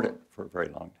support it for a very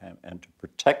long time and to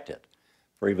protect it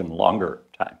for even longer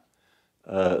time.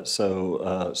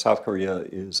 So South Korea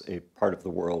is a part of the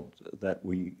world that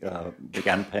we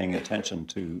began paying attention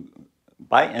to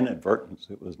by inadvertence.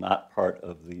 It was not part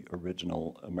of the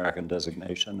original American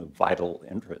designation of vital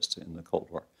interest in the Cold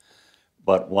War.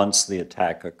 But once the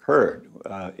attack occurred,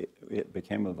 it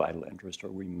became a vital interest, or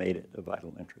we made it a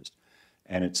vital interest.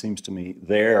 And it seems to me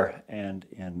there and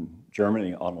in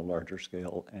Germany on a larger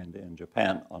scale and in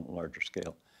Japan on a larger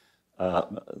scale,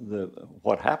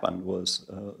 what happened was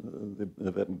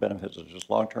the benefits of just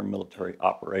long-term military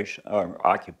operation or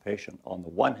occupation on the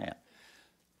one hand,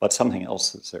 but something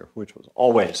else that's there, which was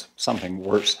always something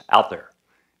worse out there.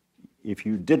 If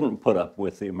you didn't put up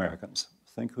with the Americans,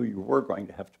 think who you were going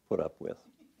to have to put up with.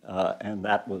 And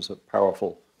that was a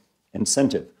powerful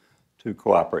incentive to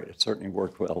cooperate. It certainly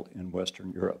worked well in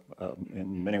Western Europe.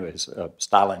 In many ways,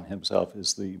 Stalin himself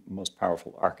is the most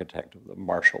powerful architect of the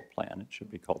Marshall Plan. It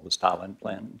should be called the Stalin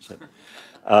Plan instead.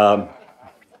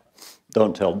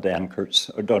 Don't tell Dan Kurtz,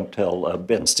 or don't tell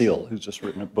Ben Steele, who's just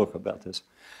written a book about this.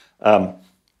 That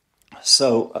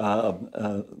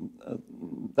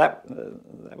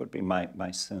would be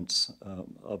my sense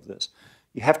of this.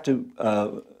 You have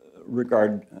to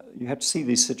you have to see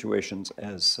these situations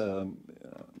as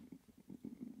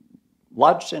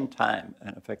lodged in time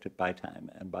and affected by time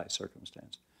and by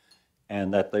circumstance,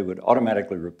 and that they would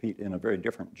automatically repeat in a very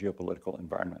different geopolitical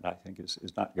environment, I think, is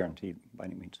not guaranteed by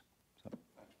any means. So.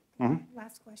 Mm-hmm.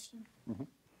 Last question. Mm-hmm.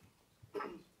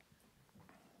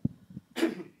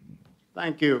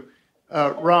 Thank you.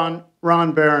 Ron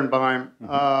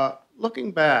Berenbaum,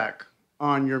 looking back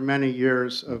on your many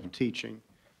years of teaching,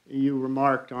 you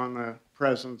remarked on the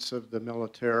presence of the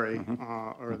military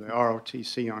or the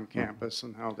ROTC on campus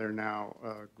and how they're now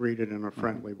greeted in a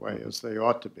friendly way, as they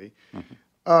ought to be.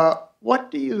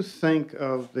 What do you think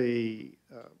of the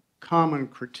common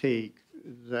critique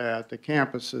that the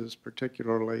campuses,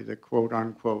 particularly the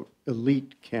quote-unquote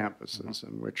elite campuses,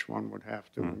 in which one would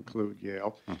have to include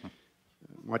Yale,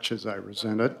 much as I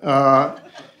resent it. I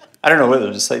don't know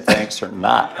whether to say thanks or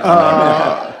not.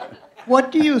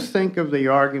 What do you think of the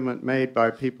argument made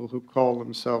by people who call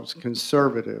themselves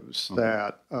conservatives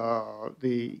that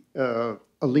the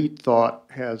elite thought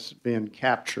has been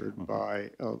captured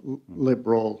by a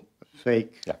liberal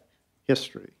fake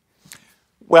history?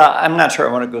 Well, I'm not sure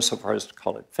I want to go so far as to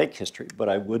call it fake history, but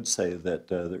I would say that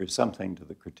there is something to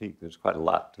the critique. There's quite a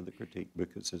lot to the critique,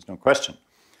 because there's no question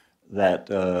that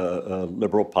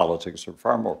liberal politics are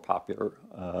far more popular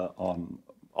on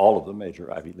all of the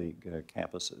major Ivy League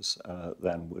campuses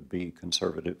than would be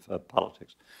conservative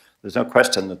politics. There's no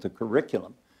question that the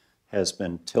curriculum has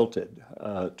been tilted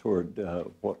toward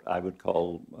what I would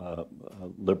call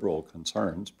liberal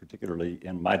concerns, particularly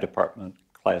in my department,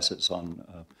 courses on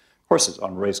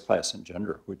race, class, and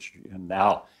gender, which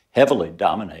now heavily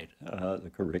dominate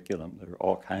the curriculum. There are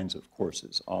all kinds of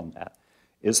courses on that.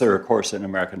 Is there a course in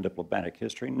American diplomatic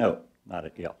history? No, not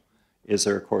at Yale. Is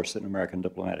there a course in American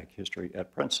diplomatic history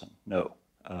at Princeton? No.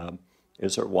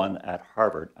 Is there one at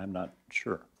Harvard? I'm not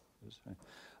sure.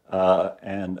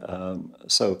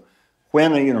 So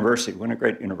when a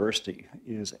great university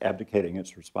is abdicating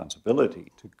its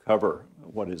responsibility to cover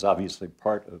what is obviously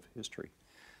part of history,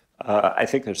 I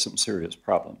think there's some serious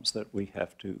problems that we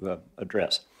have to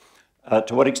address.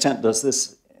 To what extent does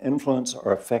this influence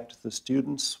or affect the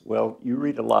students? Well, you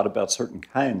read a lot about certain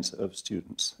kinds of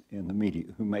students in the media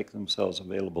who make themselves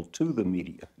available to the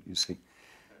media, you see.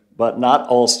 But not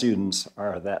all students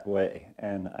are that way,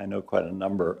 and I know quite a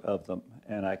number of them,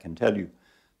 and I can tell you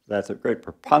that the great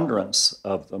preponderance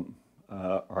of them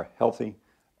are healthy,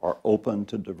 are open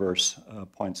to diverse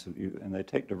points of view, and they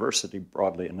take diversity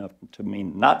broadly enough to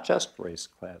mean not just race,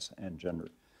 class, and gender,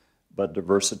 but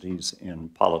diversities in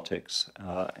politics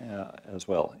as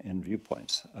well, in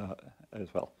viewpoints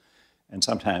as well. And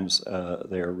sometimes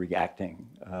they are reacting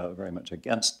very much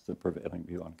against the prevailing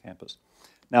view on campus.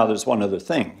 Now, there's one other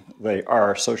thing. They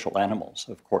are social animals,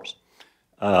 of course,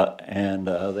 and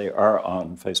they are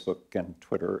on Facebook and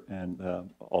Twitter and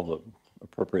all the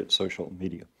appropriate social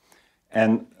media.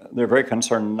 And they're very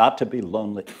concerned not to be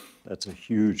lonely. That's a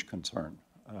huge concern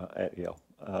at Yale.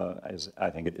 As I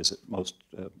think it is at most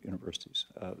universities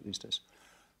these days.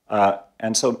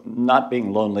 And so not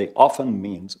being lonely often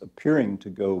means appearing to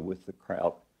go with the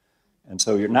crowd. And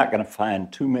so you're not going to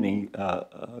find too many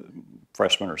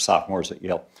freshmen or sophomores at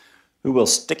Yale who will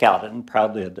stick out and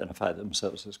proudly identify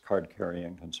themselves as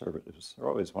card-carrying conservatives. There are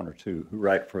always one or two who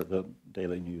write for the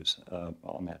Daily News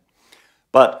on that.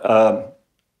 But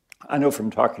I know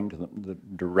from talking to them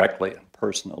directly and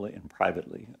personally and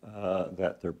privately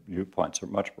that their viewpoints are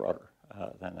much broader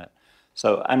than that.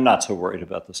 So I'm not so worried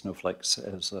about the snowflakes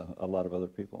as a lot of other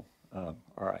people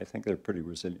are. I think they're pretty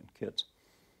resilient kids.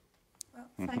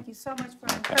 Well, thank you so much for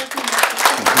encouraging us.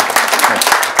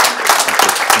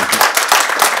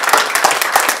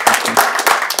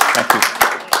 Thank you.